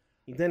 He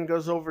then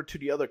goes over to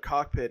the other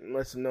cockpit and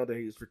lets him know that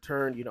he's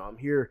returned. You know, I'm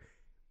here.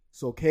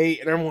 It's okay.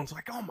 And everyone's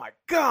like, "Oh my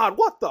god,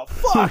 what the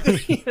fuck?"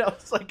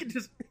 It's like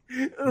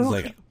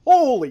like,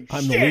 holy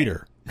I'm shit. The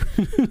leader.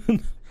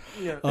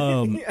 Yeah,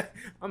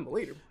 I'm the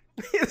leader.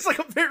 It's like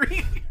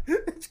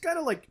it's kind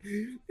of like,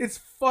 it's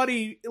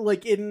funny,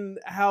 like in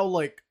how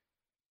like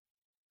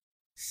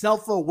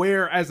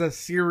self-aware as a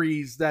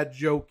series that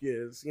joke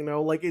is,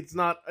 like it's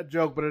not a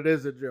joke, but it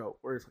is a joke,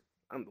 where it's like,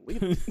 I'm the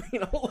leader. You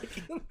know, like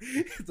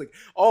it's like,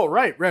 oh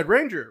right, Red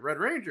Ranger,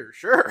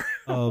 sure.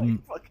 Like,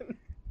 fucking,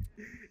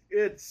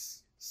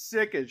 it's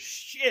sick as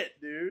shit,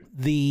 dude.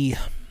 The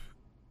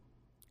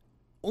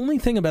only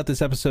thing about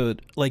this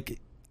episode, like,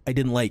 I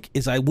didn't like,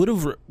 is I would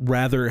have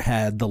rather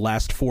had the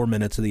last 4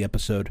 minutes of the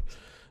episode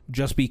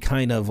just be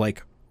kind of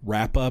like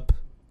wrap up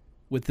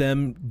with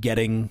them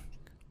getting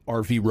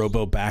RV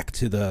Robo back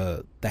to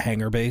the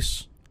hangar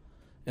base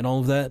and all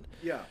of that.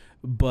 Yeah.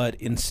 But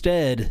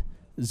instead,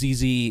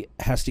 ZZ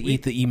has to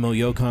eat the Emo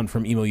Yokon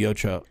from Emo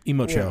Cho.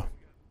 Yeah.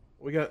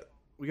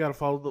 We gotta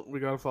follow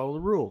the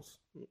rules.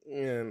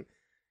 And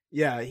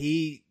yeah,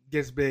 he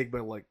gets big,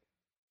 but like,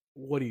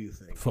 what do you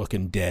think?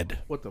 Fucking dead.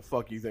 What the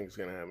fuck you think is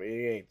gonna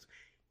happen?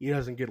 He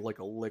doesn't get like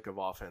a lick of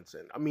offense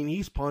in. I mean,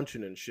 he's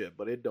punching and shit,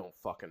 but it don't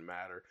fucking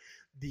matter.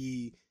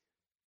 The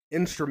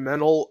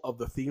instrumental of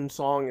the theme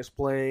song is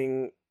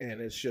playing,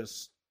 and it's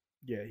just,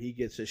 yeah, he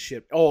gets his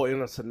shit. Oh,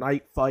 and it's a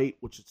night fight,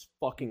 which is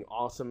fucking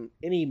awesome.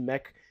 Any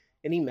mech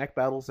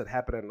battles that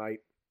happen at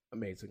night,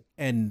 amazing.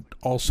 And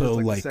also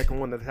like the second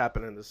one that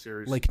happened in the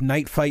series, like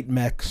night fight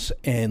mechs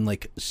and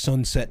like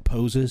sunset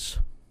poses.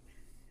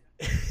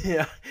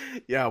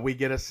 yeah, we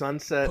get a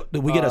sunset.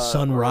 We get a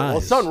sunrise.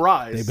 Well,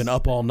 sunrise. They've been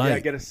up all night. Yeah,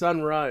 get a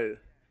sunrise.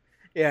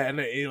 Yeah, and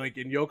like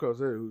in Yoko's,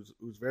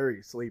 who's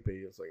very sleepy,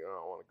 it's like,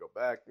 oh, I want to go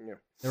back. Yeah,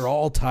 they're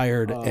all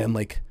tired, and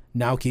like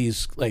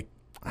Naoki's like,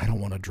 I don't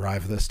want to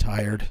drive this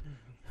tired.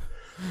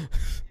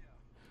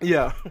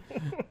 Yeah,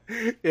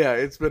 yeah,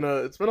 it's been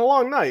a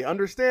long night,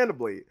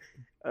 understandably.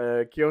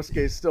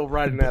 Kyosuke's still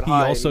riding that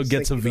high. He also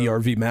gets a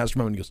VRV master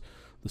moment. He goes,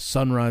 "The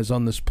sunrise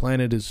on this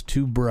planet is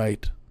too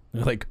bright."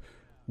 And they're like,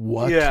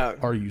 what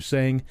are you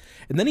saying?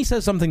 And then he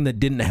says something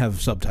that didn't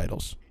have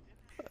subtitles.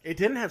 It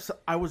didn't have.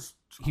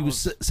 He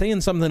was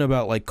saying something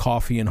about like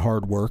coffee and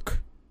hard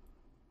work.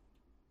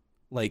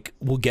 Like,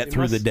 we'll get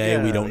through the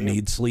day. We don't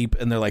need sleep.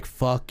 And they're like,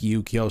 fuck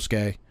you,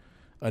 Kyosuke.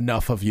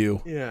 Enough of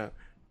you. Yeah.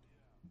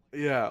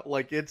 Yeah.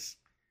 Like, it's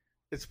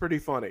pretty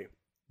funny.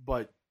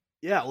 But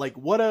yeah, like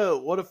what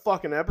a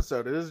fucking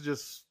episode. It is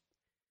just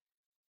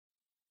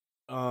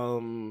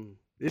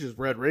it's just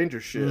Red Ranger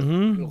shit.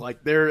 Mm-hmm.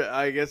 Like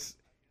I guess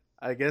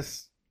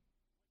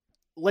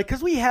like,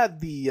 cause we had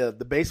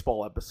the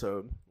baseball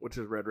episode, which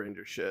is Red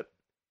Ranger shit.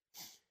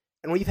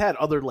 And we've had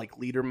other like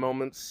leader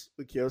moments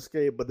with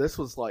Kyosuke, but this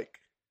was like,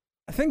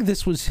 I think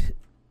this was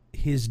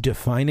his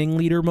defining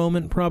leader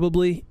moment,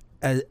 probably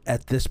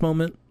at this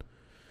moment.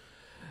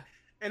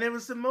 And it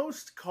was the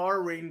most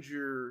Car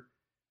Ranger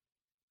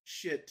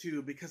shit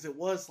too, because it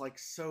was like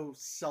so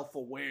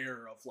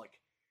self-aware of like,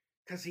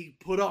 because he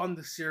put on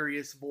the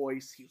serious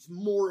voice, he was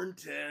more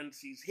intense,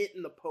 he's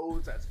hitting the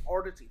pose as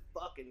hard as he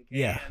fucking can,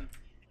 yeah.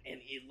 And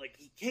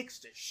he kicks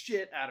the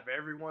shit out of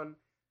everyone.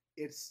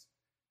 It's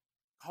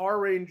Car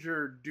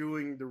Ranger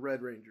doing the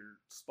Red Ranger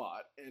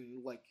spot,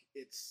 and like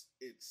it's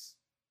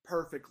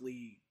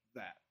perfectly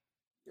that.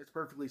 It's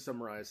perfectly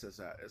summarized as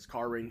that, as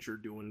Car Ranger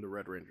doing the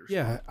Red Ranger spot.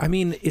 Yeah, I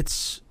mean,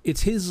 it's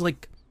his,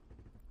 like,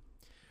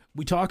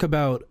 we talk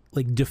about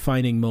like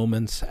defining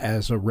moments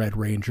as a Red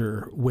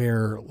Ranger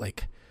where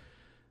like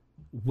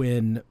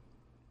when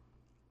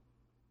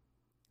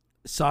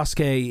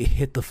Sasuke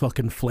hit the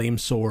fucking flame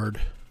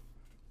sword,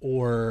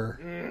 or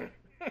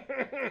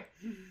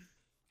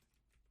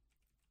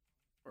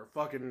or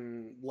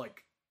fucking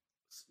like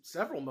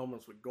several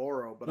moments with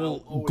Goro, but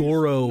well,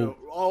 I'll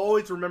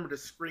always remember to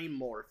scream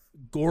morph.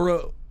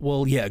 Goro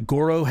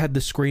had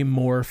the scream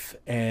morph,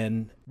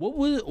 and what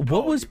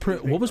was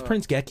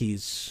Prince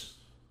Geki's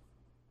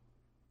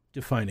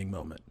defining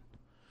moment?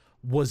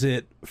 Was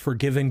it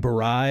forgiving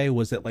Barai?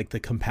 Was it like the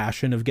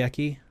compassion of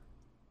Geki?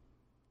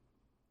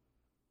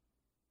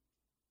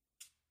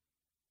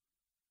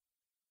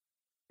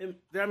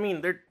 I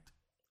mean,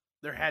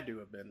 there had to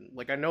have been.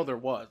 Like, I know there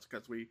was,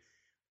 because we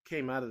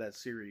came out of that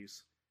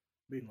series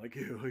being like,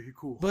 yeah, you're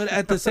cool. But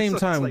at the same So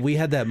time, like, we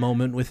had that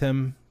moment with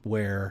him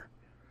where,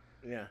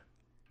 yeah,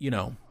 you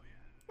know.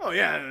 Oh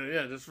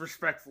yeah, just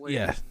respectfully.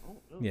 Yeah,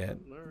 Oh, no, yeah.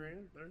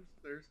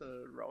 There's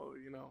a role,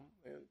 you know,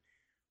 and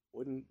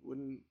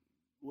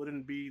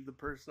wouldn't be the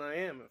person I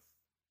am if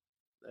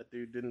that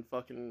dude didn't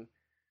fucking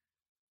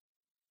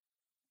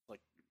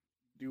like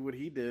do what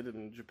he did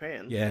in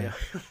Japan. Yeah.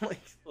 like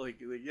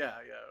yeah,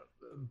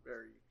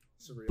 very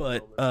surreal.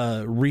 But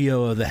moment.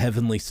 Rio of the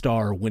Heavenly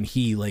Star, when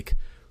he like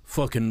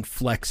fucking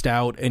flexed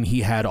out and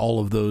he had all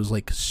of those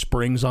like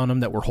springs on him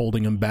that were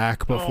holding him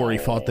back before he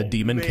fought the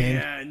Demon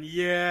King.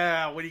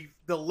 Yeah, when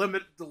the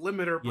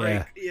limiter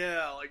break.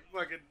 Yeah, like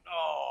fucking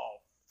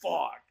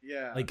fuck.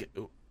 Yeah. Like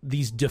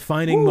these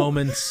defining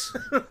moments,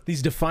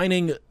 these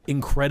defining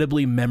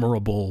incredibly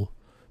memorable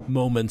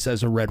moments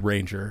as a Red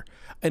Ranger.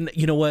 And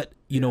you know what?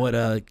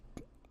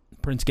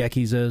 Prince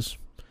Geki's is?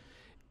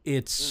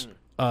 It's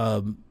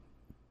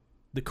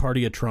the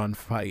Cardiatron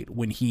fight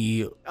when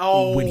he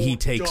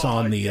takes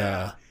on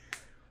the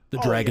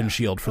Dragon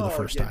Shield for the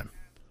first time.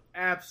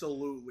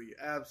 Absolutely.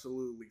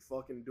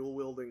 Fucking dual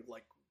wielding,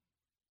 like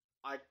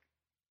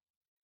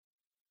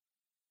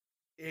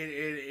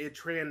it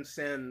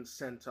transcends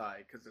Sentai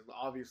because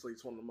obviously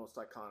it's one of the most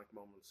iconic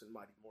moments in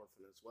Mighty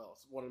Morphin as well.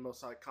 It's one of the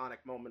most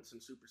iconic moments in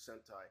Super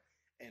Sentai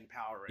and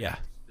Power Rangers.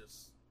 Yeah.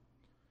 Just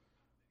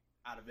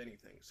out of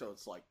anything. So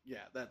it's like,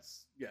 yeah,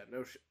 that's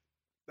no shit.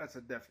 That's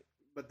a definite.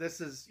 But this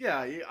is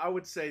I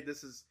would say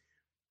this is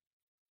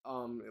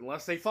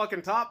unless they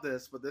fucking top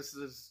this, but this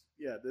is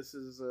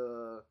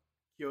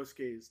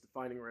Kyosuke's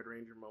defining Red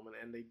Ranger moment,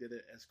 and they did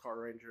it as Car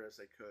Ranger as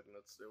they could, and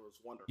it was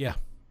wonderful. Yeah.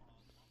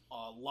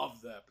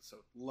 Love the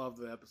episode. Love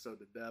the episode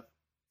to death.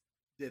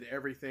 Did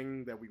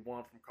everything that we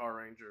want from Car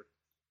Ranger.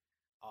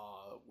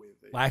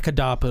 With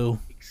Lackadapu.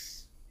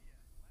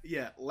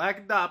 Yeah,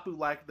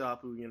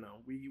 Lackadapu. You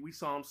know, we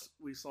saw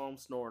him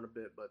snoring a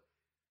bit, but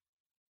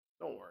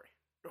don't worry.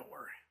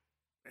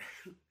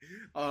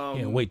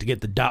 Can't wait to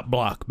get the dot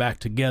block back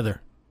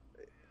together.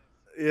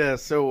 Yeah.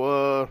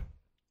 So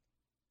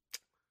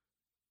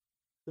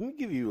let me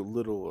give you a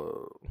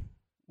little.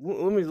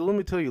 Let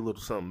me tell you a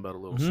little something about a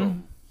little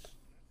something.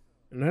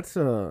 And that's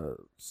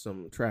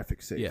some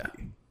traffic safety. Yeah.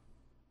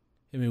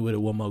 Hit me with it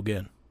one more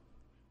again.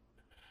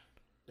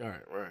 All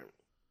right.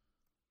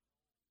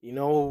 You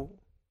know,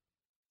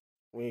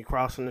 when you're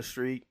crossing the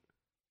street,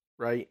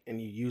 right,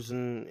 and you're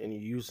using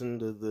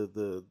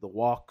the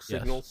walk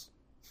signals,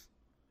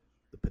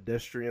 the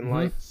pedestrian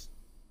lights,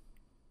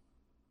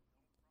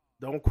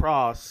 don't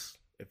cross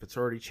if it's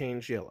already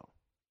changed yellow.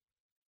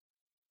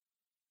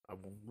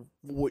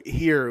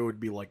 Here it would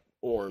be like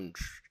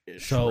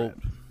orange-ish red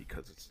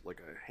because it's like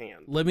a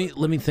hand. Let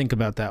me think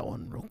about that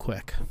one real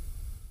quick.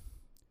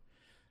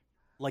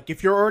 Like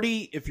if you're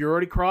already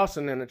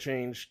crossing and it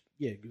changed,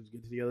 yeah,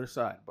 get to the other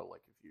side. But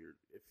like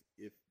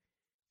if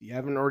you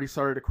haven't already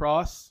started to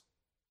cross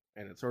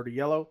and it's already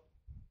yellow,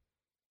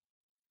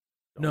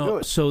 don't do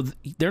it. So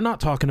they're not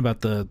talking about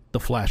the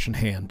flash in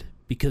hand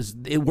because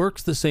it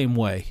works the same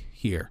way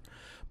here,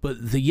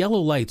 but the yellow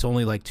light's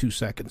only like 2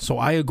 seconds. So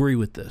I agree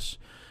with this.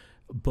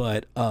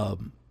 But oh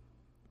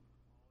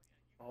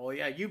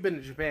yeah, you've been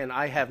to Japan.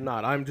 I have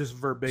not. I'm just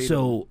verbatim.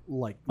 So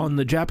like on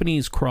the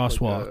Japanese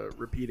crosswalk,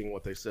 repeating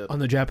what they said. On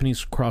the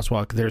Japanese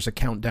crosswalk, there's a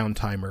countdown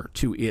timer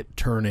to it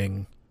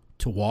turning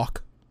to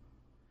walk,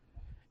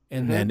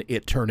 and then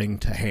it turning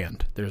to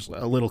hand. There's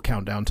a little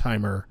countdown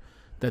timer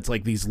that's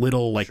like these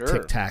little like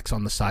tic tacs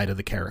on the side of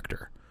the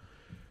character.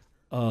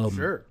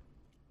 Sure.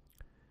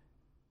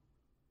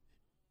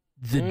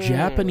 The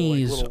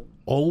Japanese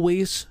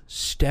always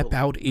step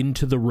out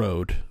into the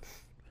road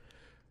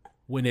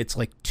when it's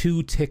like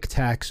 2 tic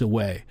tacs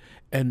away.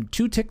 And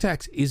 2 tic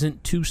tacs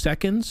isn't 2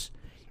 seconds.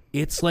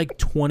 It's like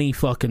 20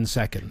 fucking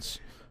seconds.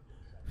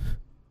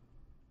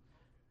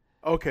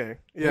 Okay.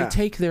 Yeah. They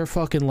take their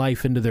fucking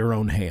life into their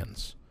own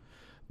hands.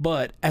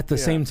 But at the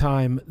same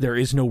time, there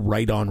is no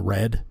right on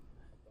red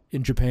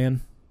in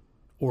Japan.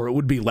 Or it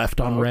would be left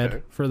on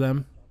red for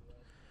them.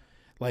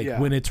 Like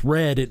when it's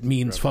red, it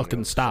means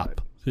fucking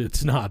stop.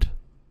 It's not.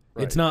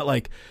 Right. It's not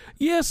like,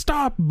 yeah,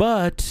 stop,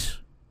 but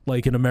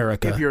like in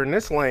America. If you're in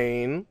this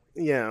lane,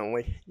 yeah.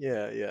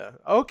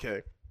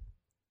 Okay.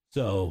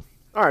 So.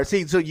 All right,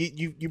 see, so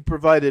you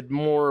provided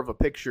more of a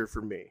picture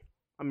for me.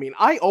 I mean,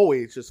 I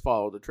always just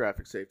follow the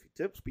traffic safety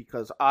tips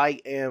because I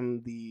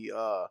am the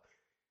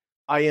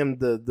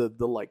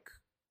like,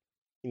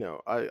 you know,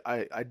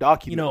 I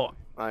document. You know,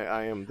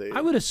 I am the.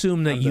 I would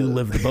assume that you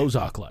live the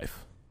Bozak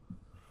life.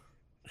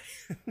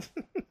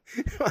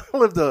 I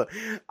lived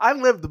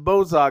the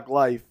Bozak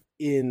life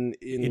in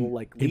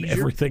like in leisure,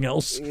 everything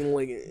else. In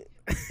like,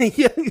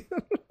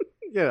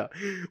 yeah.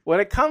 When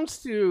it comes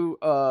to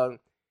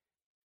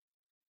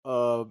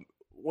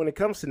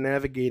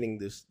navigating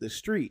the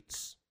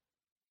streets,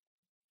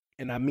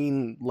 and I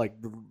mean like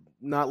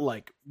not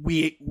like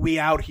we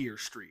out here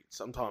streets.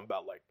 I'm talking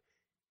about like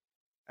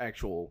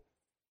actual,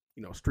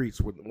 you know,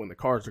 streets when the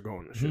cars are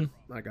going and shit.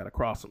 I gotta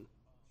cross them.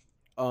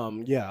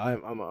 I'm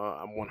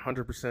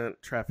 100%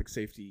 traffic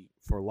safety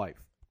for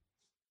life.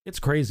 It's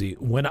crazy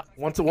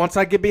once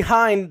I get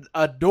behind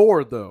a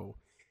door though,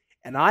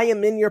 and I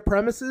am in your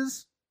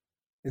premises,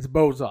 it's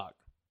Bozak.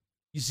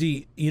 You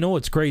see, you know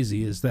what's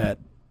crazy is that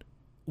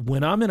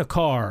when I'm in a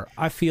car,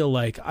 I feel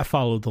like I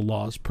follow the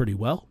laws pretty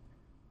well.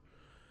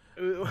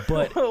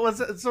 But what's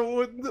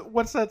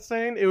that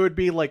saying? It would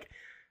be like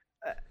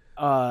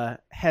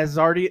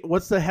Hazardian.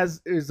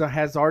 Is a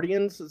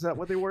Hazardians? Is that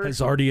what they were?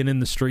 Hazardian in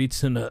the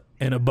streets and a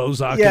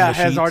Bozak in the sheets. Yeah,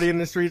 Hazardian in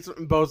the streets,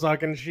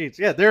 Bozak in the sheets.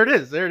 Yeah, there it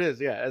is.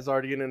 Yeah,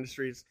 Hazardian in the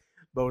streets,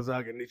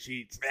 Bozak in the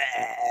sheets.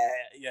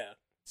 Yeah.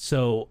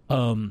 So,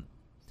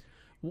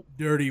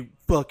 dirty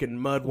fucking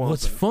mud.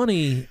 What's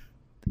funny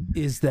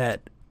is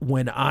that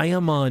when I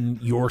am on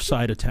your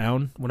side of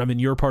town, when I'm in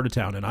your part of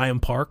town, and I am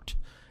parked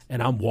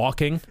and I'm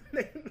walking,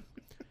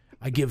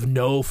 I give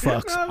no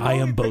fucks. I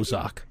am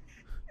Bozak.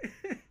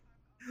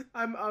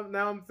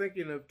 I'm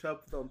thinking of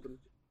tub thumping.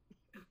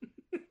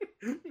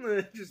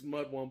 Just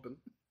mud wumping.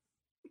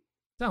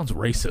 Sounds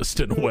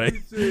racist in a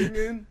way.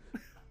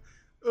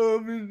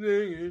 I've been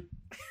singing.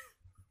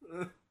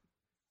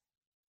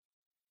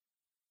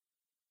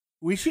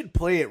 We should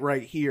play it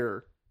right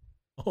here.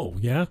 Oh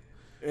yeah,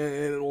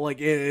 and like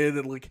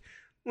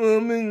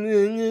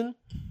He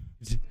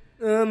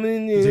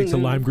takes a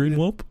lime green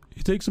wump.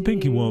 He takes a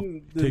pinky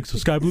wump. He takes a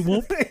sky blue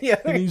wump. Yeah.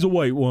 And he's a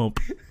white wump.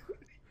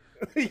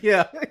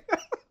 Yeah.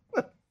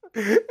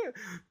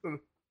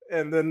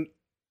 And then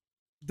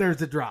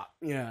there's a drop.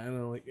 Yeah, and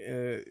I'm like,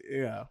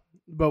 yeah.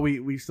 But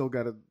we still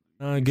gotta.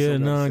 I get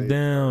knocked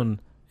down,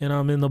 and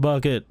I'm in the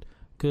bucket.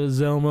 Cause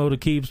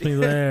Zelmota keeps me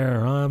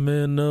there. I'm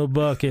in the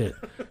bucket,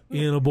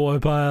 in a boy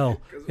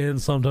pile,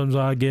 and sometimes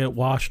I get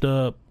washed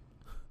up.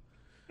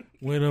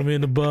 When I'm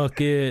in the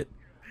bucket,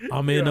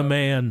 I'm in a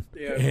man,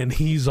 and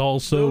he's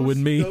also with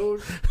me.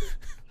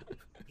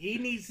 He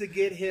needs to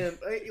get him.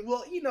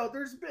 Well, you know,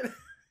 there's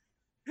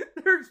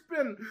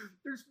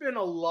been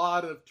a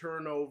lot of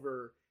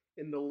turnover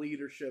in the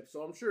leadership,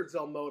 so I'm sure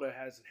Zelmota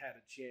hasn't had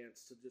a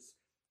chance to just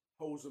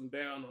hose him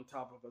down on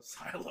top of a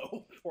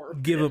silo.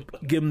 Give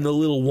him the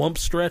little wump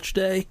stretch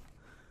day,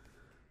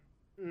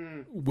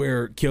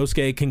 where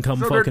Kyosuke can come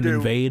fucking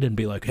invade and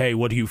be like, "Hey,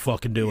 what are you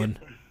fucking doing?"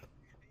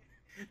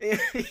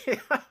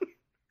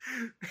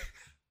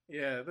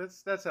 Yeah,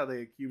 that's how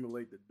they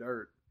accumulate the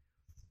dirt.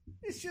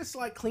 It's just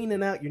like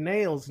cleaning out your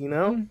nails, you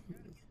know.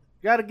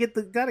 Gotta get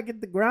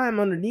the grime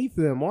underneath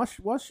them. Wash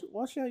out.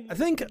 I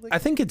think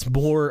it's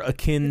more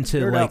akin to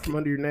dirt like out from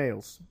under your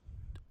nails.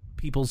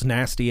 People's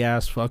nasty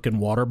ass fucking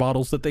water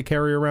bottles that they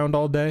carry around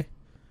all day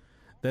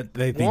that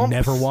they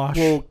never wash.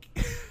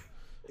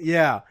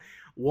 Yeah,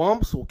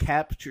 Wumps will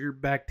capture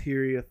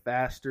bacteria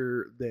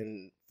faster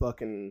than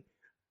fucking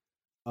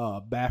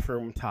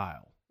bathroom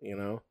tile. You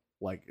know,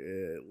 like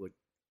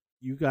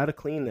you gotta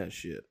clean that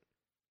shit.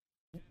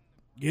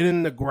 Get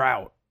in the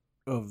grout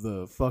of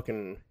the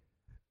fucking.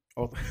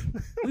 Oh.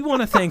 We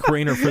want to thank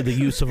Rainer for the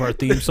use of our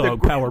theme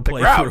song, Power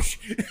Playthrough.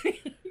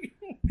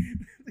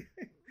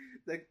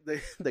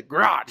 The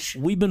garage.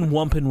 We've been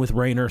wumping with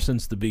Rainer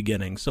since the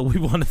beginning, so we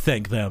want to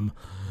thank them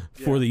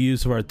for the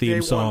use of our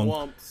theme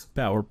song,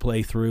 Power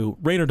Playthrough.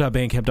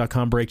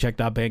 Rainer.bandcamp.com,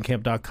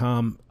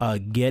 breakcheck.bandcamp.com.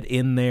 Get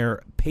in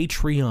there,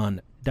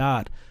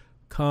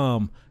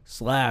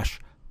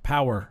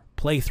 patreon.com/Power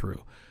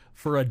Playthrough.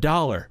 For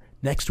 $1,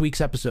 next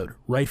week's episode,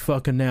 right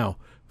fucking now,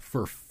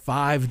 for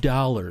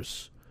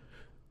 $5,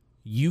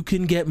 you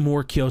can get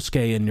more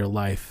Kyosuke in your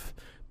life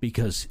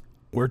because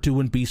we're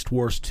doing Beast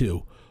Wars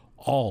 2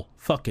 all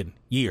fucking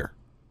year.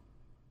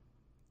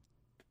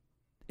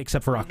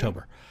 Except for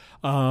October.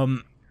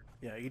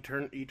 Yeah, he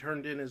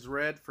turned in his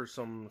red for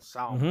some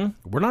sound.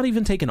 Mm-hmm. We're not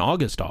even taking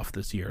August off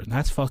this year, and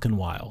that's fucking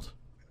wild.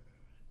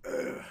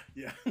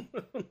 Yeah.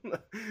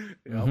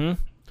 Mm-hmm.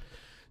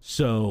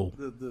 So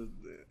the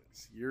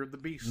year of the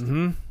beast.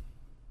 Mm-hmm.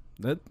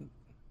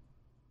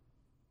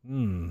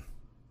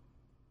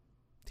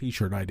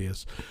 T-shirt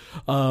ideas.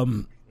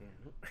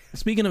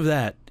 Speaking of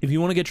that, if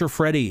you want to get your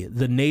Freddy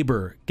the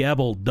Neighbor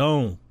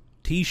Gabaldon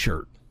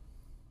T-shirt,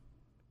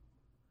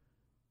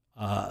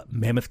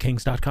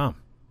 MammothKings.com.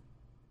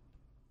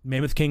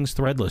 Mammoth Kings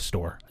threadless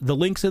store. The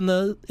link's in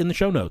the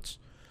show notes.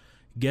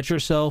 Get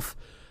yourself.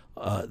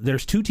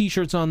 There's 2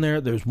 T-shirts on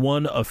there. There's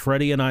one of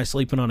Freddy and I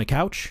sleeping on a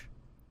couch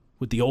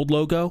with the old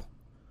logo,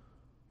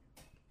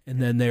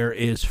 and then there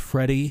is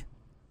Freddy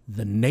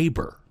the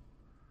Neighbor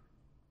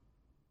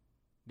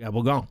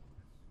Gabaldon.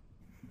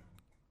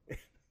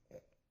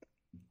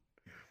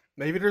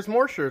 Maybe there's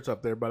more shirts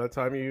up there by the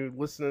time you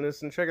listen to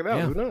this and check it out.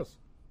 Yeah. Who knows?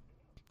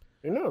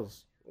 Who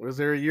knows? Was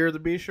there a Year of the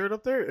Beast shirt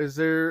up there? Is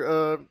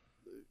there?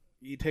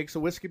 He takes a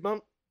whiskey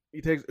bump.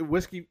 He takes a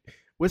whiskey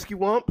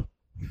wump.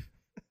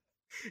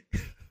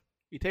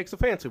 He takes a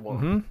fancy one.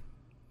 Mm-hmm.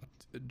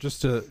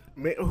 Just to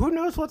who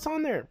knows what's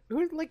on there?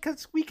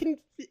 Because we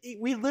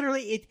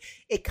literally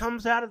it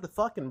comes out of the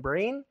fucking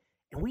brain,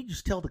 and we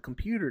just tell the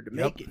computer to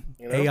make it.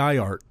 You know? AI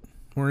art.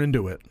 We're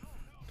into it.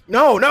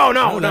 No.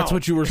 That's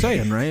what you were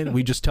saying, right?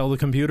 We just tell the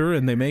computer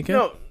and they make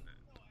it.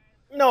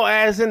 No,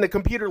 as in the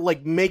computer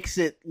makes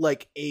it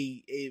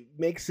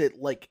makes it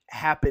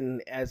happen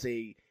as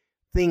a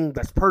thing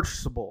that's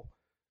purchasable.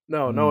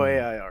 No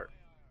AI art.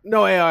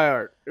 No AI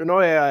art.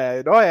 No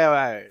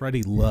AI.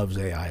 Freddy loves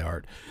AI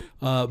art.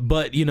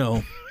 But,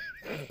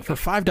 for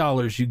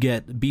 $5, you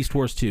get Beast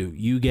Wars 2.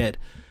 You get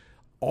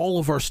all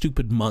of our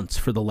stupid months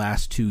for the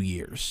last 2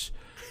 years.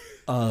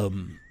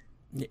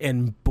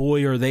 And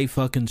boy, are they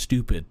fucking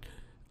stupid.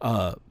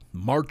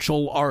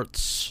 Martial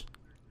arts.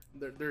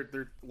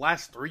 They're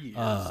last 3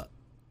 years.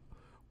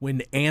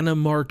 When Anna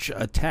March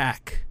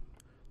attack.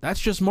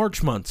 That's just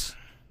March months.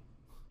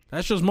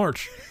 That's just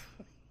March.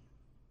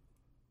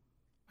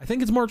 I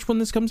think it's March when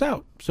this comes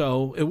out,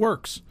 so it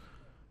works.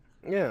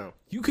 Yeah.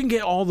 You can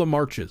get all the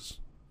Marches.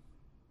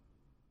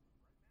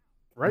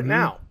 Right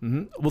now.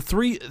 Mm-hmm. Well,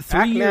 three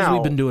years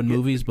we've been doing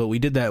movies, but we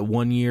did that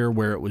 1 year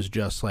where it was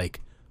just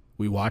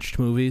we watched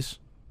movies.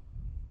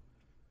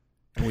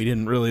 And we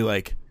didn't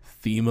really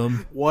theme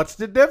them. What's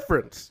the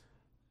difference?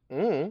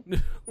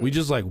 We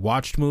just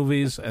watched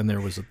movies and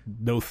there was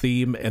no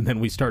theme, and then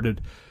we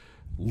started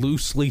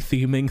loosely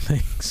theming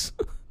things.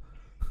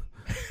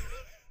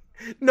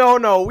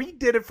 No, we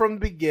did it from the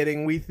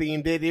beginning. We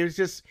themed it. It was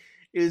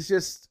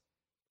just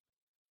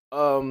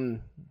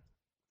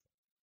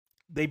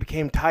they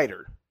became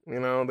tighter. You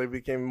know, they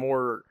became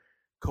more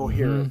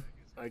coherent.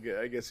 I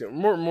guess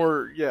more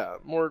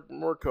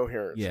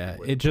coherent. Yeah,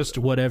 it just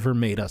whatever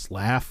made us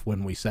laugh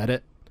when we said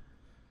it.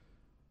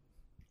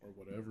 Or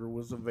whatever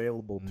was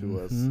available to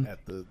us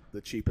at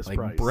the cheapest Like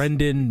price.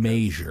 Brendan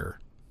Fraser.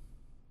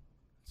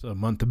 It's a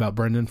month about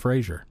Brendan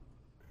Fraser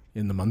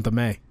in the month of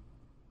May.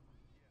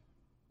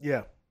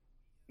 Yeah.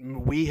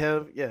 We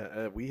have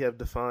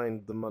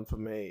defined the month of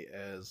May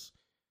as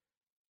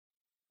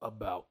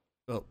about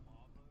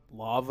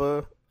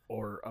lava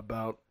or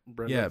about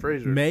Brendan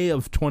Fraser. May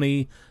of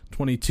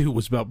 2022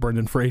 was about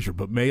Brendan Fraser,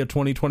 but May of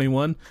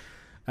 2021,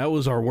 that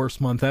was our worst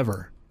month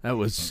ever. That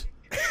was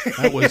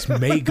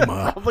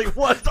Magma. Probably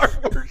was our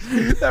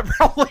worst. That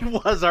probably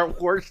was our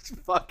worst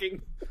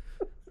fucking.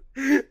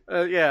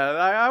 That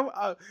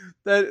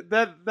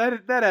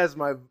has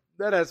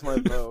my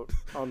vote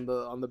on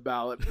the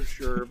ballot for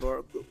sure.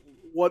 But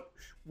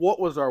what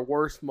was our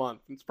worst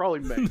month? It's probably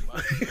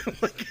Magma.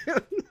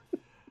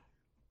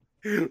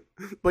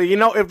 But you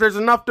know, if there's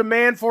enough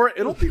demand for it,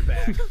 it'll be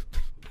back.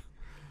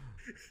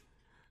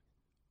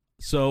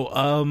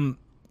 So,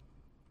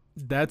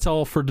 that's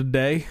all for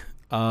today.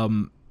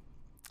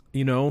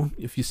 You know,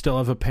 if you still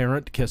have a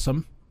parent, kiss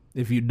them.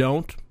 If you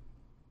don't,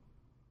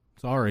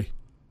 sorry.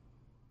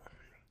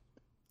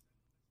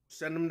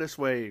 Send them this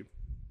way.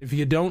 If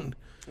you don't,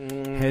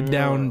 head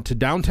down to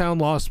downtown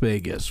Las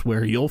Vegas,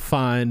 where you'll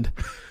find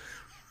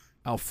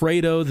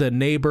Alfredo, the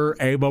neighbor,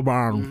 Abel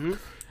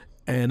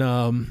and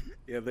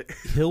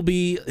he'll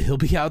be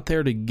out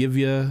there to give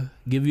you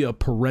a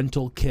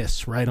parental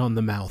kiss right on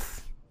the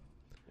mouth.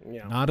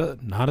 Yeah.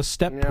 Not a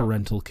step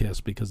parental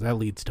kiss, because that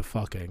leads to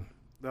fucking.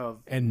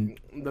 And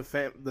the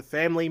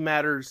Family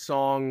Matters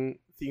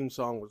theme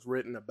song was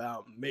written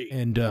about me.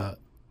 And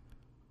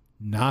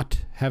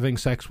not having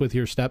sex with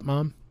your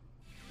stepmom,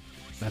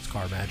 that's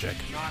car magic.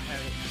 Not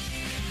having.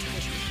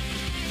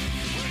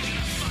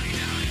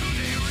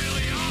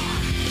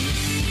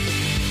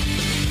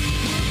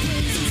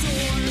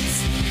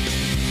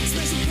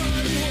 Special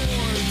party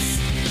horns.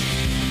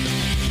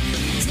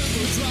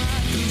 Tempo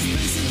drive,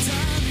 space and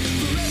time.